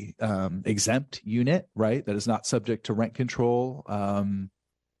a exempt unit, right, that is not subject to rent control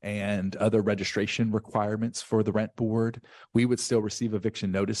and other registration requirements for the rent board, we would still receive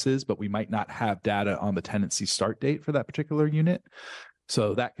eviction notices, but we might not have data on the tenancy start date for that particular unit.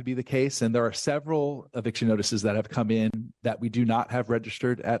 So that could be the case. And there are several eviction notices that have come in that we do not have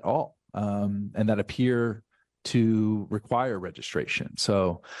registered at all, and that appear to require registration.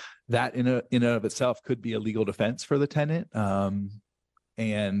 So that in and of itself could be a legal defense for the tenant.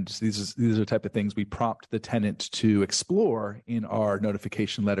 And these are the type of things we prompt the tenant to explore in our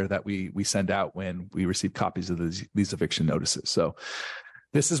notification letter that we send out when we receive copies of these eviction notices. So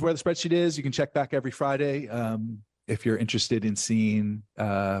this is where the spreadsheet is. You can check back every Friday if you're interested in seeing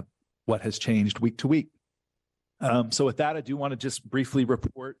what has changed week to week. So with that, I do want to just briefly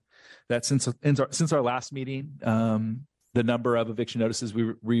report that since our last meeting, the number of eviction notices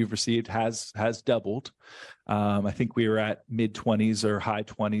we've received has doubled. I think we were at mid-20s or high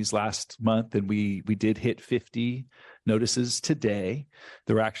 20s last month, and we did hit 50 notices today.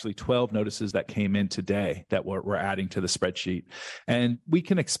 There were actually 12 notices that came in today that we're adding to the spreadsheet. And we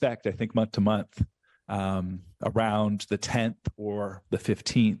can expect, I think, month to month, around the 10th or the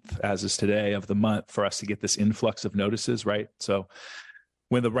 15th, as is today, of the month for us to get this influx of notices, right? So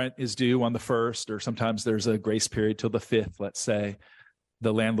when the rent is due on the 1st, or sometimes there's a grace period till the 5th, let's say,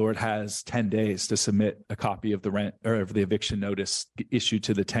 the landlord has 10 days to submit a copy of the rent or of the eviction notice issued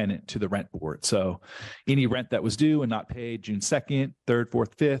to the tenant to the rent board. So any rent that was due and not paid June 2nd, 3rd,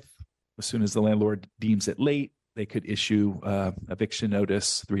 4th, 5th, as soon as the landlord deems it late, they could issue eviction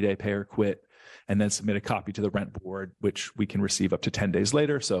notice, 3-day pay or quit, and then submit a copy to the rent board, which we can receive up to 10 days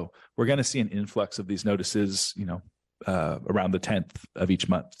later. So we're going to see an influx of these notices, around the 10th of each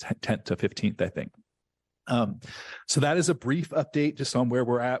month, 10th to 15th, I think. So that is a brief update just on where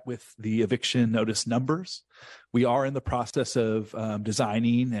we're at with the eviction notice numbers. We are in the process of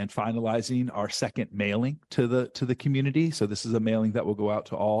designing and finalizing our second mailing to the community. So this is a mailing that will go out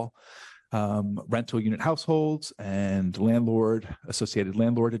to all rental unit households and associated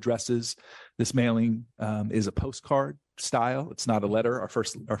landlord addresses. This mailing is a postcard style. It's not a letter. Our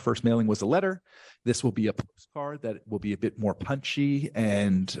first mailing was a letter. This will be a postcard that will be a bit more punchy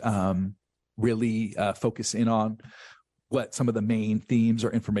and really focus in on what some of the main themes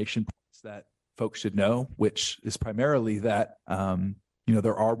or information points that folks should know, which is primarily that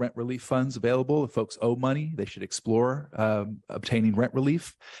there are rent relief funds available. If folks owe money, they should explore obtaining rent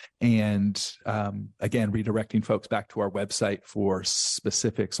relief. And again, redirecting folks back to our website for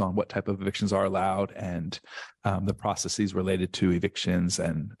specifics on what type of evictions are allowed and the processes related to evictions,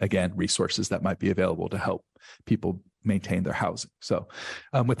 and again, resources that might be available to help people maintain their housing. So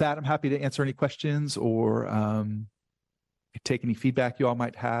with that, I'm happy to answer any questions or take any feedback you all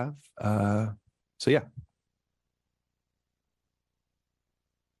might have. So yeah.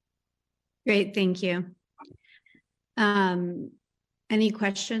 Great, thank you. Any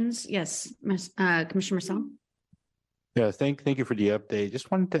questions? Yes, Commissioner Marcel. Yeah, thank you for the update. Just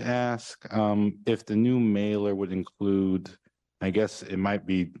wanted to ask if the new mailer would include, I guess it might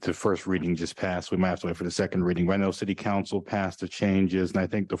be the first reading just passed. We might have to wait for the second reading. But I know City Council passed the changes, and I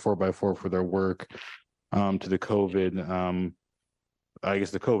think the 4x4 for their work to the COVID. I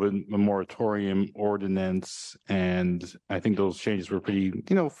guess the COVID moratorium ordinance, and I think those changes were pretty,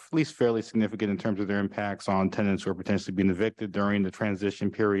 at least fairly significant in terms of their impacts on tenants who are potentially being evicted during the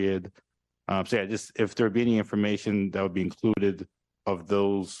transition period. So yeah, just if there'd be any information that would be included of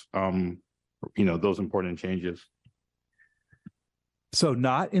those, those important changes. So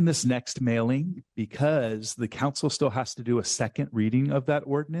not in this next mailing, because the council still has to do a second reading of that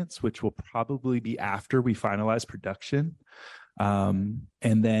ordinance, which will probably be after we finalize production. And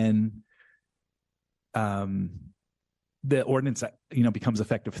then the ordinance, becomes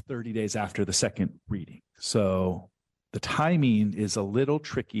effective 30 days after the second reading. So the timing is a little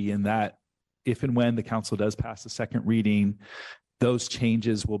tricky in that if and when the council does pass the second reading, those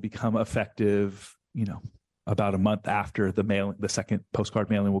changes will become effective, about a month after the second postcard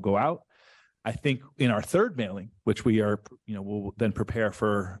mailing will go out. I think in our third mailing, which we are, we'll then prepare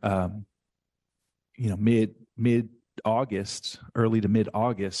for, mid-August, early to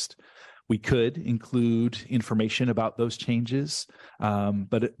mid-August, we could include information about those changes.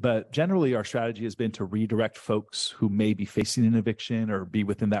 But generally our strategy has been to redirect folks who may be facing an eviction or be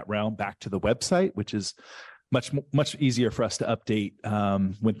within that realm back to the website, which is much easier for us to update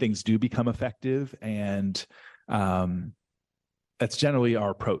when things do become effective. And that's generally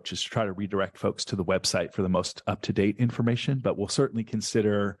our approach, is to try to redirect folks to the website for the most up-to-date information. But we'll certainly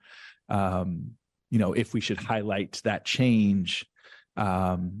consider if we should highlight that change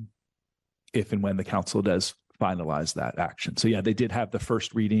if and when the council does finalize that action. So yeah, they did have the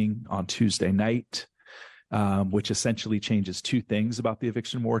first reading on Tuesday night, which essentially changes two things about the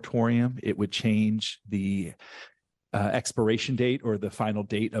eviction moratorium. It would change the expiration date, or the final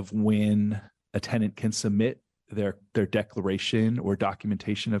date of when a tenant can submit their declaration or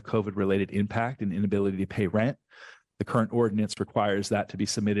documentation of COVID-related impact and inability to pay rent. The current ordinance requires that to be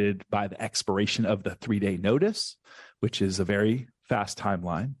submitted by the expiration of the 3-day notice, which is a very fast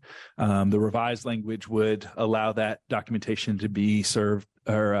timeline. The revised language would allow that documentation to be served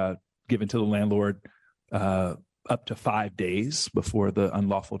or given to the landlord up to 5 days before the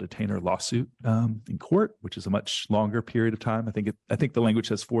unlawful detainer lawsuit in court, which is a much longer period of time. I think the language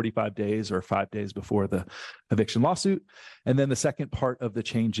says 45 days or 5 days before the eviction lawsuit. And then the second part of the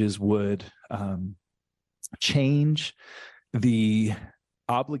changes would change the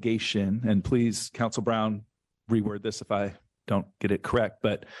obligation, and please, Council Brown, reword this if I don't get it correct,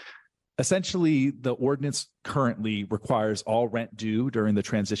 but essentially the ordinance currently requires all rent due during the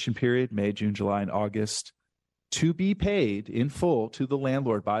transition period, May, June, July, and August, to be paid in full to the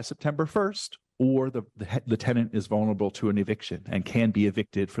landlord by September 1st, or the tenant is vulnerable to an eviction and can be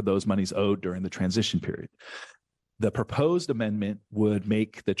evicted for those monies owed during the transition period. The proposed amendment would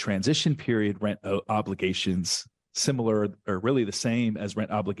make the transition period rent obligations similar or really the same as rent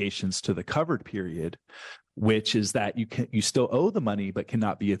obligations to the covered period, which is that you still owe the money but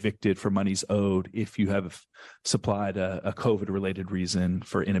cannot be evicted for monies owed if you have supplied a COVID-related reason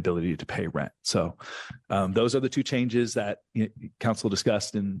for inability to pay rent. So those are the two changes that council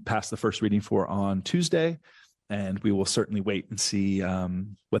discussed and passed the first reading for on Tuesday. And we will certainly wait and see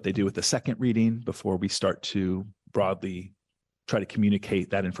what they do with the second reading before we start to broadly try to communicate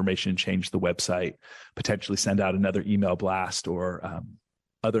that information, change the website, potentially send out another email blast or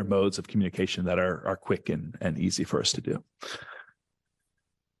other modes of communication that are quick and easy for us to do.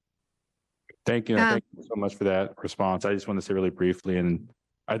 Thank you. Thank you so much for that response. I just want to say really briefly, and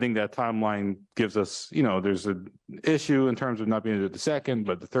I think that timeline gives us, there's an issue in terms of not being able to do the second,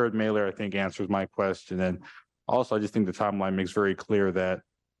 but the third mailer, I think, answers my question. And also, I just think the timeline makes very clear that,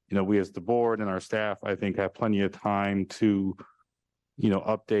 we as the board and our staff, I think, have plenty of time to,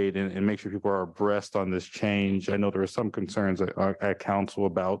 update and make sure people are abreast on this change. I know there are some concerns at council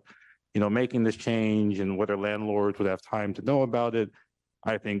about, making this change and whether landlords would have time to know about it.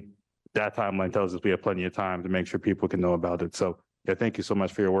 I think that timeline tells us we have plenty of time to make sure people can know about it. So yeah, thank you so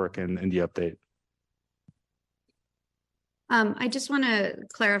much for your work and the update. I just want to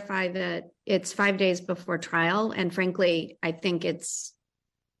clarify that it's 5 days before trial. And frankly, I think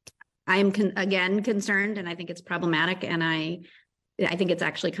I'm again concerned, and I think it's problematic. And I think it's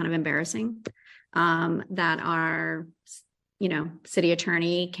actually kind of embarrassing that our, city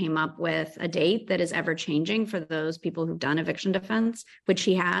attorney came up with a date that is ever changing for those people who've done eviction defense, which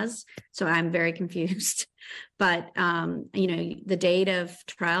he has. So I'm very confused. But, the date of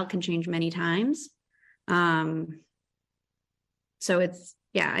trial can change many times. So it's,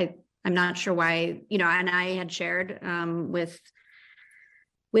 I'm not sure why, and I had shared with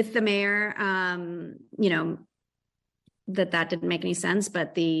the mayor, that didn't make any sense,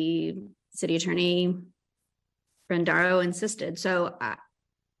 but the city attorney Brandaro insisted. So I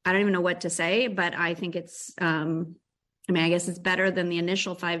don't even know what to say, but I think it's, I guess it's better than the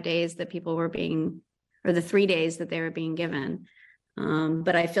initial 5 days that people were being, or the 3 days that they were being given.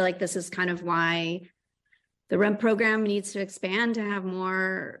 But I feel like this is kind of why the rent program needs to expand to have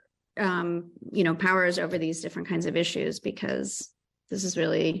more, powers over these different kinds of issues, because this is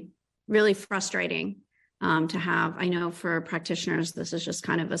really, really frustrating to have. I know for practitioners, this is just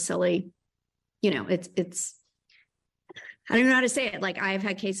kind of a silly, it's, I don't know how to say it. Like, I've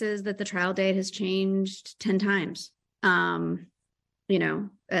had cases that the trial date has changed 10 times, to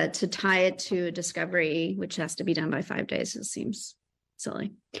tie it to a discovery, which has to be done by 5 days, it seems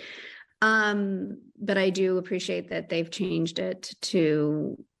silly. But I do appreciate that they've changed it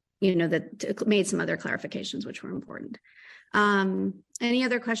to, that made some other clarifications, which were important. Any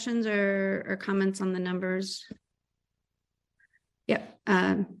other questions or comments on the numbers? Yep.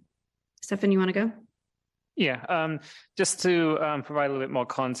 Stefan, you want to go? Yeah, just to provide a little bit more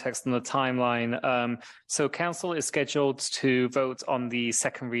context on the timeline. So council is scheduled to vote on the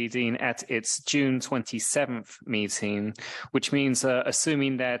second reading at its June 27th meeting, which means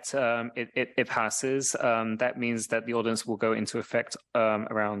assuming that it passes, that means that the ordinance will go into effect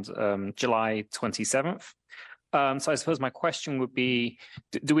around July 27th. So I suppose my question would be,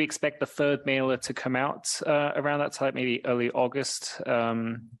 do we expect the third mailer to come out around that time, maybe early August?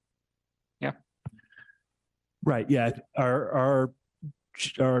 Right. Yeah. Our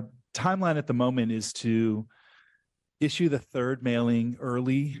timeline at the moment is to issue the third mailing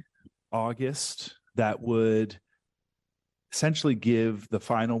early August. That would essentially give the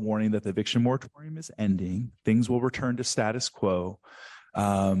final warning that the eviction moratorium is ending. Things will return to status quo.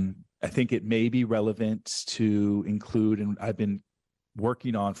 I think it may be relevant to include, and I've been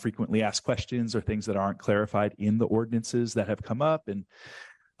working on frequently asked questions or things that aren't clarified in the ordinances that have come up. And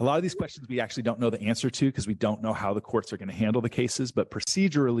a lot of these questions we actually don't know the answer to because we don't know how the courts are going to handle the cases, but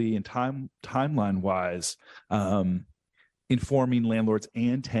procedurally and timeline wise, informing landlords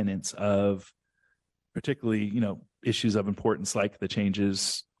and tenants of particularly, issues of importance like the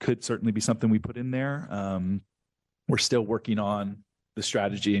changes could certainly be something we put in there. We're still working on the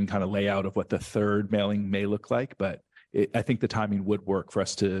strategy and kind of layout of what the third mailing may look like, but I think the timing would work for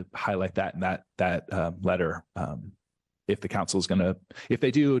us to highlight that in that letter. If the council is going to, if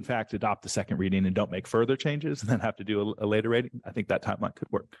they do in fact adopt the second reading and don't make further changes and then have to do a later rating, I think that timeline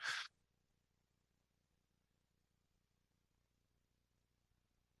could work.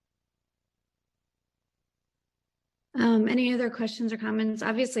 Any other questions or comments?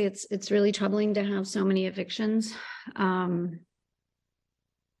 Obviously, it's really troubling to have so many evictions.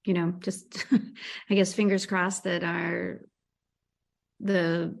 Just I guess fingers crossed that our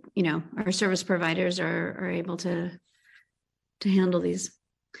service providers are able to handle these.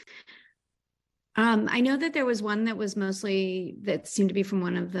 I know that there was one that seemed to be from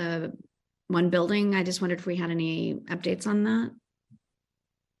one building. I just wondered if we had any updates on that.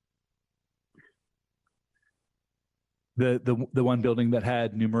 The one building that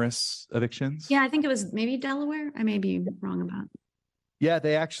had numerous evictions? Yeah, I think it was maybe Delaware. I may be wrong about. Yeah,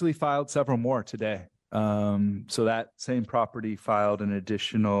 they actually filed several more today. So that same property filed an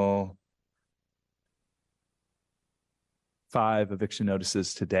additional 5 eviction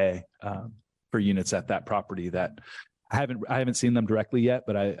notices today for units at that property that I haven't seen them directly yet,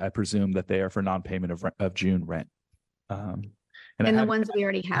 but I presume that they are for non-payment of June rent. And the ones we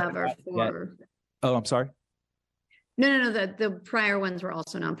already have are for. Oh, I'm sorry. No. The prior ones were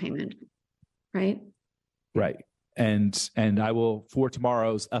also non-payment, right? Right. And I will, for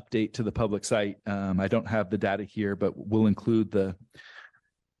tomorrow's update to the public site, I don't have the data here, but we'll include the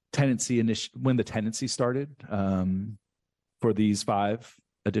tenancy when the tenancy started for these 5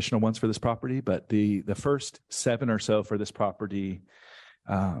 additional ones for this property. But the first 7 or so for this property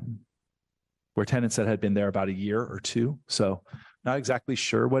were tenants that had been there about a year or 2. So not exactly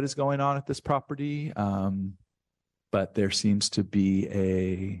sure what is going on at this property, but there seems to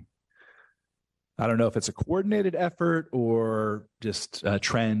be I don't know if it's a coordinated effort or just a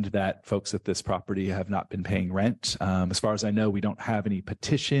trend that folks at this property have not been paying rent. As far as I know, we don't have any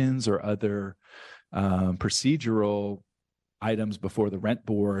petitions or other procedural items before the rent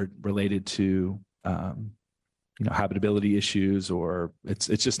board related to habitability issues, or it's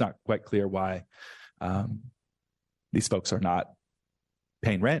just not quite clear why these folks are not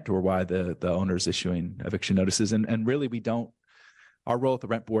paying rent or why the owner's issuing eviction notices. And really, our role at the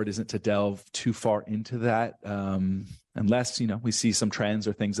rent board isn't to delve too far into that unless, we see some trends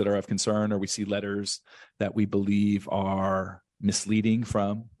or things that are of concern, or we see letters that we believe are misleading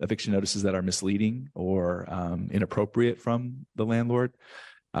from eviction notices that are misleading or inappropriate from the landlord.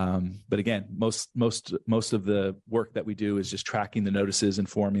 But again, most of the work that we do is just tracking the notices,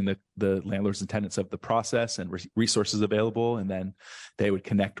 informing the landlords and tenants of the process and resources available, and then they would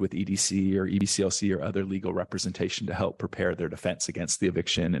connect with EDC or EBCLC or other legal representation to help prepare their defense against the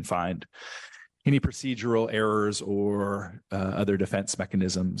eviction and find any procedural errors or other defense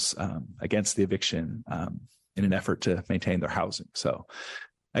mechanisms against the eviction in an effort to maintain their housing. So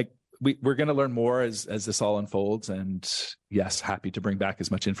we're going to learn more as this all unfolds, and yes, happy to bring back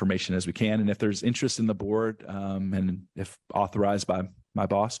as much information as we can. And if there's interest in the board, and if authorized by my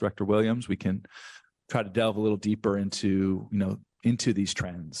boss, Director Williams, we can try to delve a little deeper into these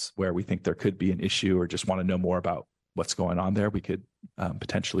trends where we think there could be an issue or just want to know more about what's going on there. We could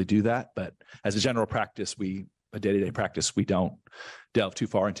potentially do that. But as a general practice, a day-to-day practice, we don't delve too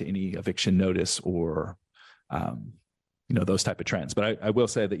far into any eviction notice or those type of trends. But I will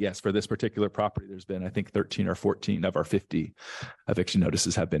say that, yes, for this particular property, there's been, I think, 13 or 14 of our 50 eviction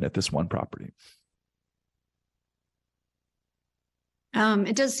notices have been at this one property.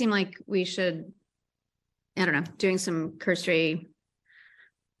 It does seem like we should, I don't know, doing some cursory,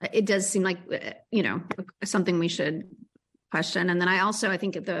 it does seem like, something we should question. And then I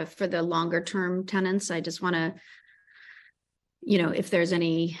think for the longer term tenants, I just want to, if there's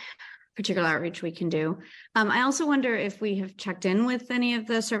any particular outreach we can do. I also wonder if we have checked in with any of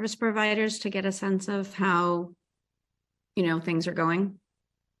the service providers to get a sense of how, things are going.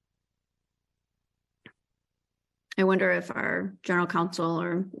 I wonder if our general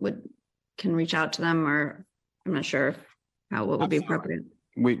counsel can reach out to them, or I'm not sure what would be appropriate.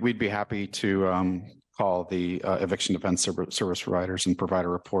 We'd be happy to call the eviction defense service providers and provide a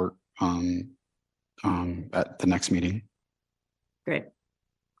report at the next meeting. Great.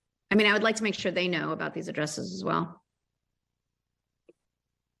 I would like to make sure they know about these addresses as well.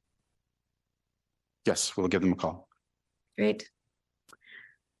 Yes, we'll give them a call. Great.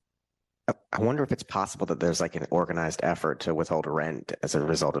 I wonder if it's possible that there's like an organized effort to withhold rent as a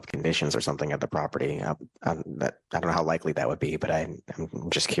result of conditions or something at the property. I don't know how likely that would be, but I'm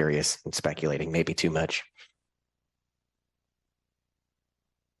just curious and speculating, maybe too much.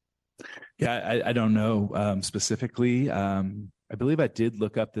 Yeah, I don't know specifically. I believe I did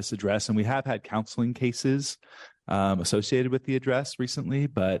look up this address, and we have had counseling cases associated with the address recently.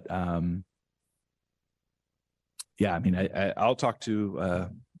 But I'll talk to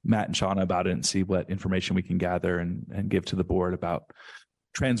Matt and Shauna about it and see what information we can gather and give to the board about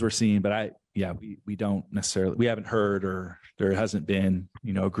trends we're seeing. But we don't necessarily, we haven't heard, or there hasn't been,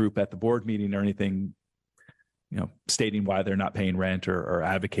 a group at the board meeting or anything, stating why they're not paying rent or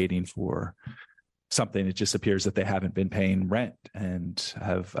advocating for something. It just appears that they haven't been paying rent and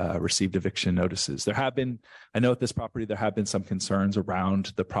have received eviction notices. I know at this property, there have been some concerns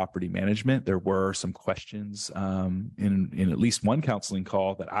around the property management. There were some questions in at least one counseling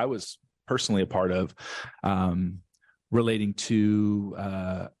call that I was personally a part of relating to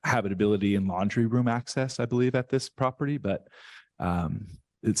habitability and laundry room access, I believe, at this property. But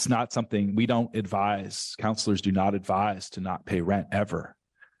it's not something we don't advise. Counselors do not advise to not pay rent ever.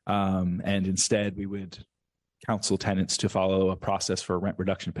 And instead, we would counsel tenants to follow a process for a rent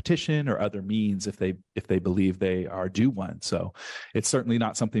reduction petition or other means if they believe they are due one. So it's certainly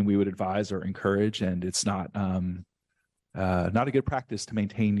not something we would advise or encourage, and it's not a good practice to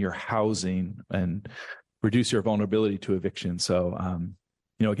maintain your housing and reduce your vulnerability to eviction. So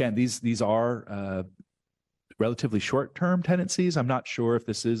again, these are relatively short-term tenancies. I'm not sure if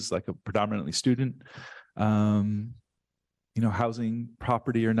this is like a predominantly student housing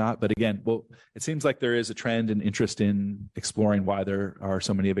property or not. But again, well, it seems like there is a trend and interest in exploring why there are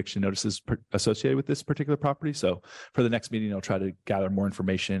so many eviction notices associated with this particular property. So for the next meeting, I'll try to gather more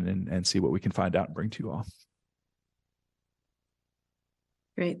information and see what we can find out and bring to you all.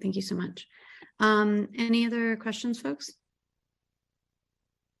 Great. Thank you so much. Any other questions, folks?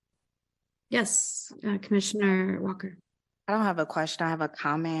 Yes, Commissioner Walker. I don't have a question. I have a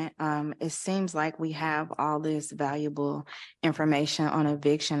comment. It seems like we have all this valuable information on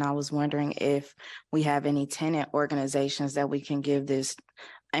eviction. I was wondering if we have any tenant organizations that we can give this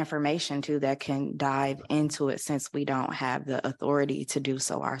information to that can dive into it, since we don't have the authority to do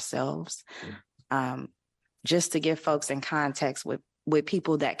so ourselves. Just to give folks in context with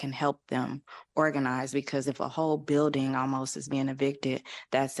people that can help them organize, because if a whole building almost is being evicted,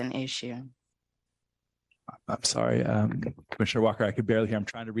 that's an issue. I'm sorry, Commissioner Walker, I could barely hear. I'm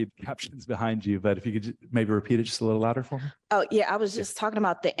trying to read the captions behind you, but if you could maybe repeat it just a little louder for me. Oh, yeah, I was just talking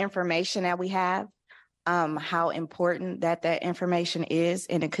about the information that we have, how important that information is,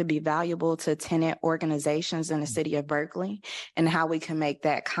 and it could be valuable to tenant organizations in the city of Berkeley, and how we can make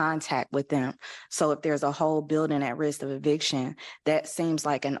that contact with them. So if there's a whole building at risk of eviction, that seems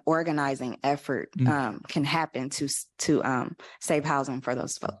like an organizing effort can happen to save housing for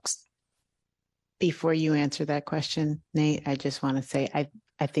those folks. Before you answer that question, Nate, I just want to say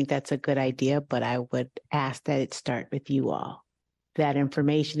I think that's a good idea, but I would ask that it start with you all. That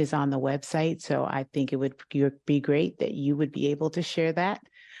information is on the website, so I think it would be great that you would be able to share that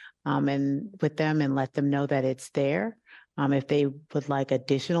and with them and let them know that it's there. If they would like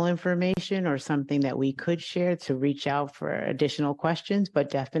additional information or something that we could share, to reach out for additional questions, but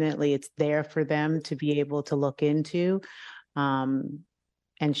definitely it's there for them to be able to look into and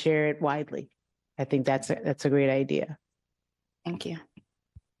share it widely. I think that's a great idea. Thank you.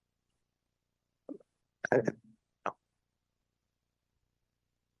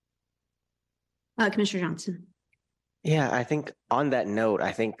 Commissioner Johnson. Yeah, I think on that note,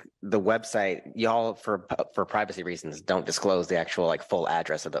 I think the website, y'all for privacy reasons don't disclose the actual full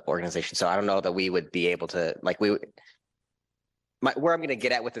address of the organization. So I don't know that we would be able to where I'm going to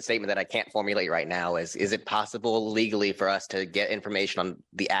get at with the statement that I can't formulate right now is it possible legally for us to get information on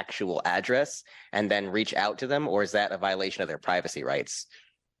the actual address and then reach out to them, or is that a violation of their privacy rights?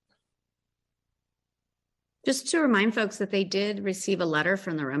 Just to remind folks that they did receive a letter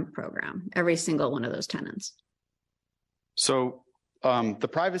from the rent program, every single one of those tenants. So the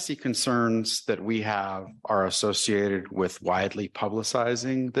privacy concerns that we have are associated with widely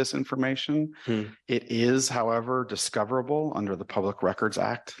publicizing this information. It is, however, discoverable under the Public Records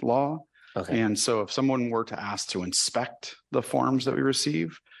Act law. Okay. And so if someone were to ask to inspect the forms that we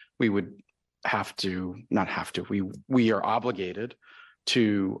receive, we would we are obligated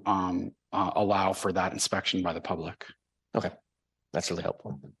to allow for that inspection by the public. Okay, that's really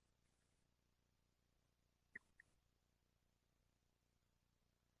helpful.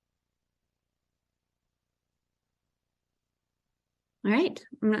 All right,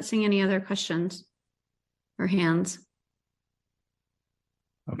 I'm not seeing any other questions or hands.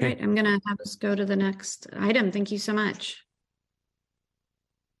 Okay. Right, I'm gonna have us go to the next item. Thank you so much.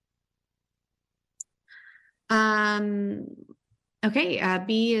 Okay,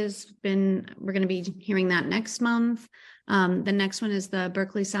 B we're gonna be hearing that next month. The next one is the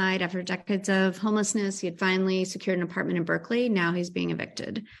Berkeley side. After decades of homelessness, he had finally secured an apartment in Berkeley. Now he's being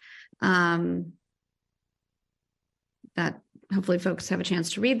evicted. That hopefully folks have a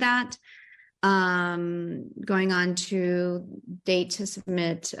chance to read that. Going on to date to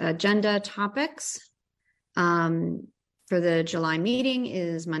submit agenda topics for the July meeting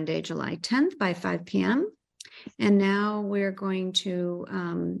is Monday, July 10th by 5 p.m. And now we're going to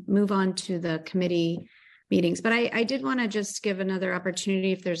move on to the committee meetings. But I did want to just give another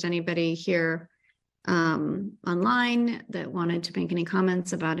opportunity if there's anybody here online that wanted to make any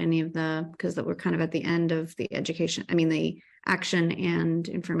comments about any of because that we're kind of at the end of the the action and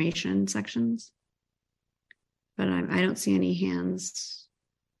information sections. But I don't see any hands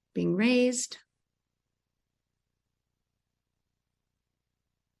being raised.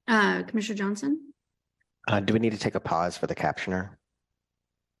 Commissioner Johnson? Do we need to take a pause for the captioner?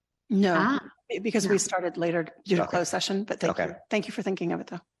 No, because we started later due to closed session, but thank you. Thank you for thinking of it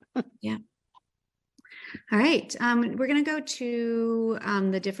though. Yeah. All right, we're going to go to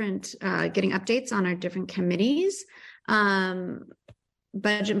the different, getting updates on our different committees.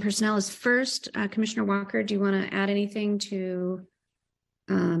 Budget and personnel is first. Commissioner Walker, do you want to add anything to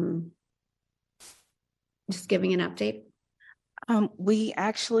just giving an update? We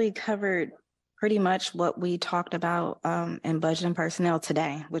actually covered pretty much what we talked about in budget and personnel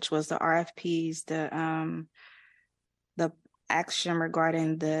today, which was the RFPs, the action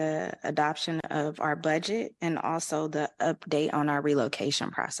regarding the adoption of our budget and also the update on our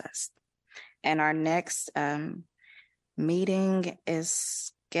relocation process. And our next meeting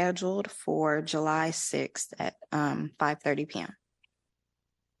is scheduled for July 6th at 5:30 p.m.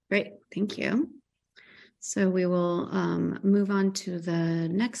 Great, thank you. So we will move on to the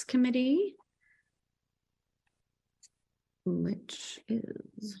next committee, which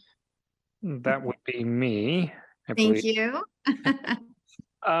is. That would be me, I Thank believe. you.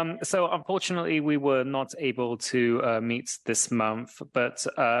 So unfortunately, we were not able to meet this month, but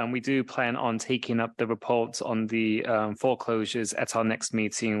we do plan on taking up the report on the foreclosures at our next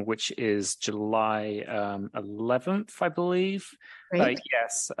meeting, which is July 11th, I believe. Great.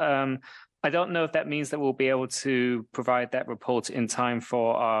 Yes. I don't know if that means that we'll be able to provide that report in time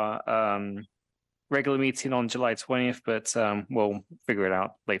for our regular meeting on July 20th, but we'll figure it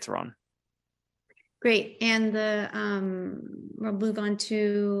out later on. Great, and we'll move on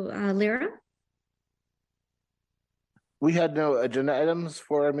to Lyra. We had no agenda items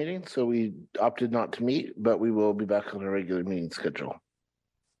for our meeting, so we opted not to meet, but we will be back on a regular meeting schedule.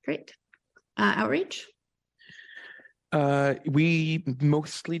 Great. Outreach? We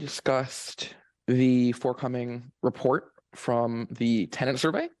mostly discussed the forthcoming report from the tenant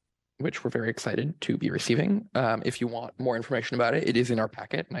survey, which we're very excited to be receiving. If you want more information about it, it is in our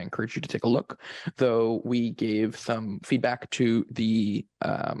packet, and I encourage you to take a look. Though we gave some feedback to the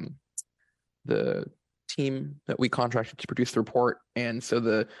team that we contracted to produce the report, and so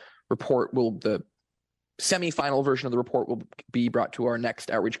the semi-final version of the report will be brought to our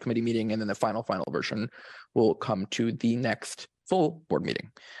next outreach committee meeting, and then the final version will come to the next full board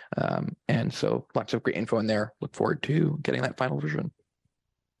meeting. And so lots of great info in there. Look forward to getting that final version.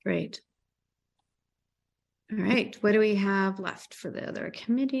 Great. All right, what do we have left for the other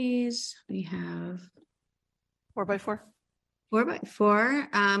committees? We have 4x4.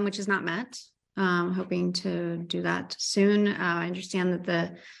 4x4, which is not met. Hoping to do that soon. I understand that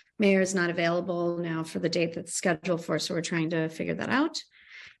the mayor is not available now for the date that's scheduled for, so we're trying to figure that out.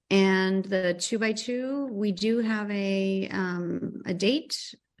 And the 2x2, we do have a date,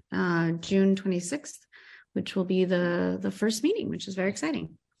 June 26th, which will be the first meeting, which is very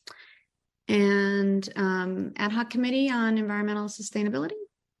exciting. And ad hoc committee on environmental sustainability.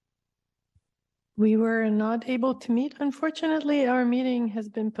 We were not able to meet. Unfortunately, our meeting has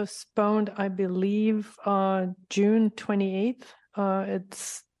been postponed, I believe, June 28th.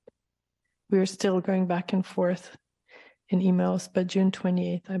 We're still going back and forth in emails, but June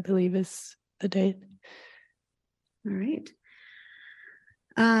 28th, I believe, is the date. All right.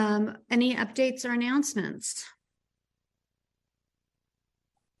 Any updates or announcements?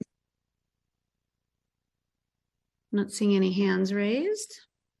 Not seeing any hands raised.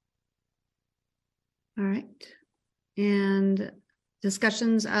 All right. And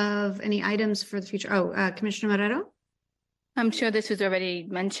discussions of any items for the future. Oh, Commissioner Marrero? I'm sure this was already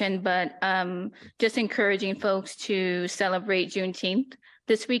mentioned, but just encouraging folks to celebrate Juneteenth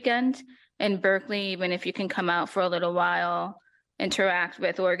this weekend in Berkeley, even if you can come out for a little while, interact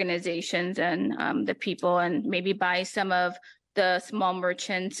with organizations and the people, and maybe buy some of the small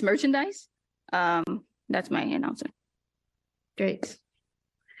merchants merchandise. That's my announcement. Great.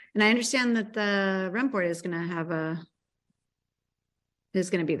 And I understand that the rent board is going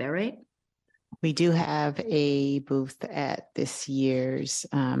to be there, right? We do have a booth at this year's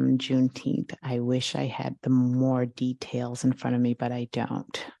Juneteenth. I wish I had the more details in front of me, but I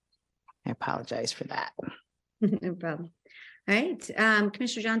don't. I apologize for that. No problem. All right.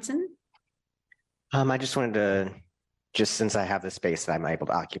 Commissioner Johnson? I just wanted to, since I have the space that I'm able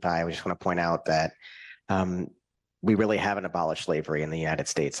to occupy, I just want to point out that we really haven't abolished slavery in the United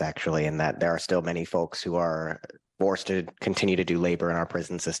States, actually, and that there are still many folks who are forced to continue to do labor in our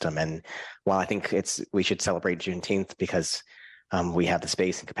prison system. And while I think we should celebrate Juneteenth because we have the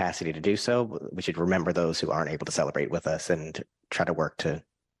space and capacity to do so, we should remember those who aren't able to celebrate with us and try to work to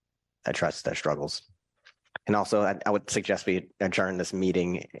address their struggles. And also, I would suggest we adjourn this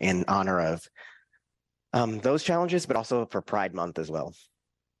meeting in honor of those challenges, but also for Pride Month as well.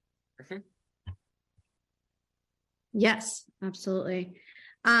 Mm-hmm. Yes, absolutely.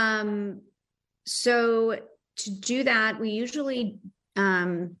 So to do that, we usually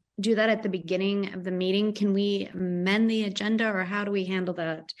do that at the beginning of the meeting. Can we amend the agenda, or how do we handle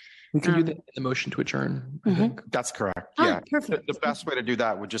that? We can do that in the motion to adjourn, I think. That's correct. Oh, Yeah. perfect. The best way to do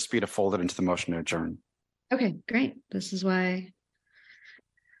that would just be to fold it into the motion to adjourn. Okay, great. This is why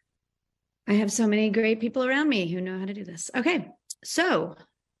I have so many great people around me who know how to do this. Okay, so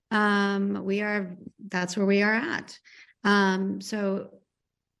that's where we are at. So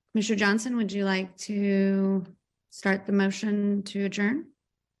Commissioner Johnson, would you like to start the motion to adjourn?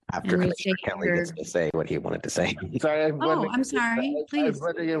 After And Commissioner restate Kelly your- gets to say what he wanted to say. Sorry, Oh, I'm sorry. I'm Please.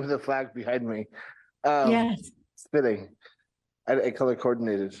 blending in with the flag behind me. Yes. Spitting. I color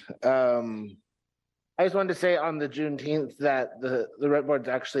coordinated. I just wanted to say on the Juneteenth that the Rent Board's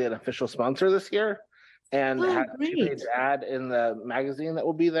actually an official sponsor this year and Oh, has a great. two-page ad in the magazine that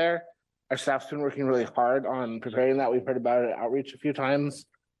will be there. Our staff's been working really hard on preparing that. We've heard about it at outreach a few times.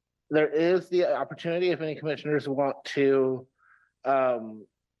 There is the opportunity if any commissioners want to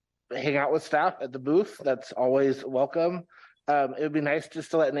hang out with staff at the booth. That's always welcome. It would be nice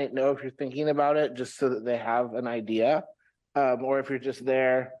just to let Nate know if you're thinking about it, just so that they have an idea. Or if you're just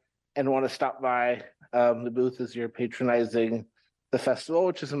there and want to stop by, the booth as you're patronizing the festival,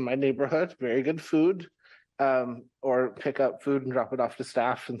 which is in my neighborhood. Very good food. Or pick up food and drop it off to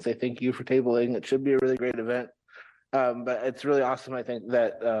staff and say thank you for tabling. It should be a really great event. But it's really awesome. I think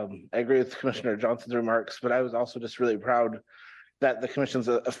that I agree with Commissioner Johnson's remarks, but I was also just really proud that the commission's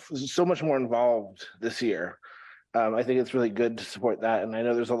so much more involved this year. I think it's really good to support that. And I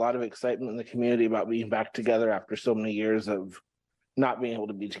know there's a lot of excitement in the community about being back together after so many years of not being able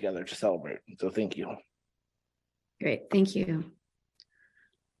to be together to celebrate. So thank you. Great, thank you.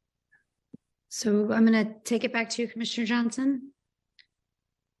 So I'm going to take it back to you, Commissioner Johnson.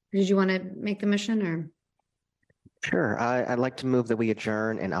 Did you want to make the motion or? Sure. I'd like to move that we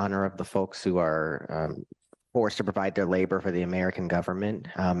adjourn in honor of the folks who are forced to provide their labor for the American government,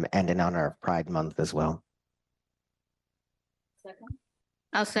 and in honor of Pride Month as well.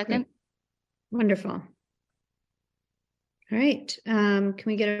 I'll second. Wonderful. All right, can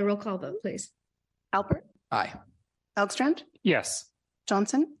we get a roll call vote, please? Alpert, Aye. Elgstrand, Yes.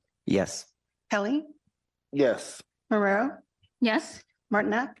 Johnson, Yes. Kelly, Yes. Marrero, Yes.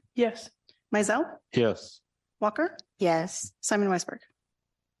 Martinak, Yes. Mizell, Yes. Walker, Yes. Simon Weisberg.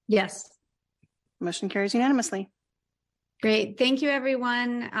 Yes. Motion carries unanimously. Great, thank you,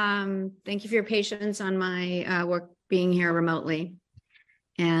 everyone. Thank you for your patience on my work being here remotely.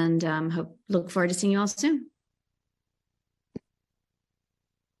 And look forward to seeing you all soon.